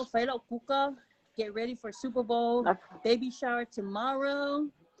hello, Kuka. Get ready for Super Bowl. Baby shower tomorrow.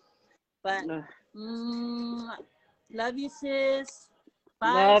 But love you, sis.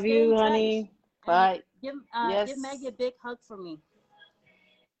 Bye. Love you, honey. Bye. Give Maggie a big hug for me.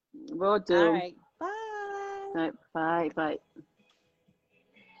 Will do. All right. Bye. Bye.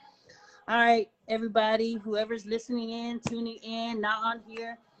 All right, everybody, whoever's listening in, tuning in, not on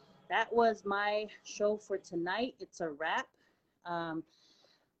here, that was my show for tonight. It's a wrap.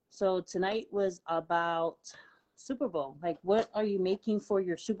 So tonight was about Super Bowl. Like, what are you making for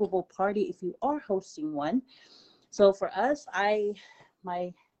your Super Bowl party if you are hosting one? So for us,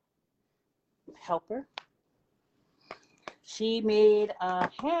 my helper, she made a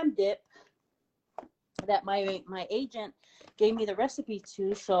ham dip that my agent gave me the recipe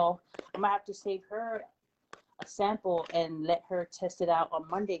to. So I'm gonna have to save her a sample and let her test it out on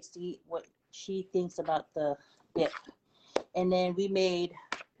Monday, see what she thinks about the dip. And then we made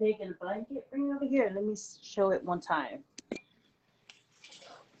pig in a blanket. Bring it over here. Let me show it one time.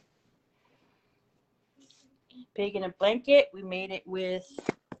 Pig in a blanket. We made it with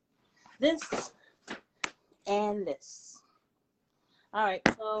this and this. All right.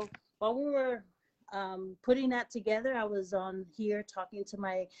 So while we were putting that together, I was on here talking to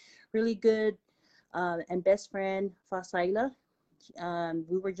my really good and best friend, Fasaila.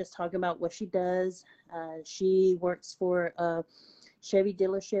 We were just talking about what she does. She works for a Chevy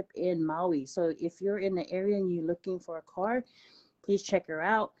dealership in Maui. So if you're in the area and you're looking for a car, please check her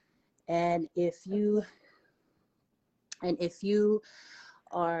out. And if you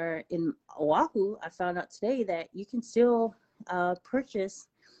are in Oahu, I found out today that you can still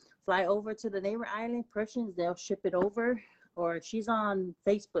fly over to the neighbor island, purchase, they'll ship it over. Or she's on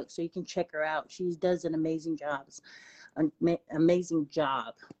Facebook, so you can check her out. She does an amazing job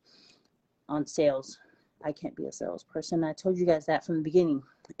on sales. I can't be a salesperson. I told you guys that from the beginning.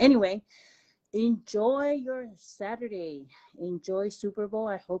 Anyway, enjoy your Saturday. Enjoy Super Bowl.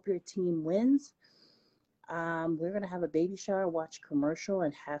 I hope your team wins. We're going to have a baby shower, watch commercial,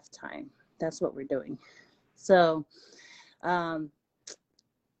 and halftime. That's what we're doing. So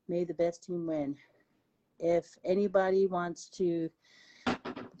may the best team win. If anybody wants to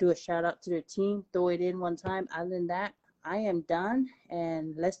do a shout out to their team, throw it in one time. Other than that, I am done.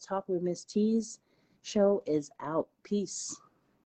 And Let's Talk with Miss T's show is out. Peace.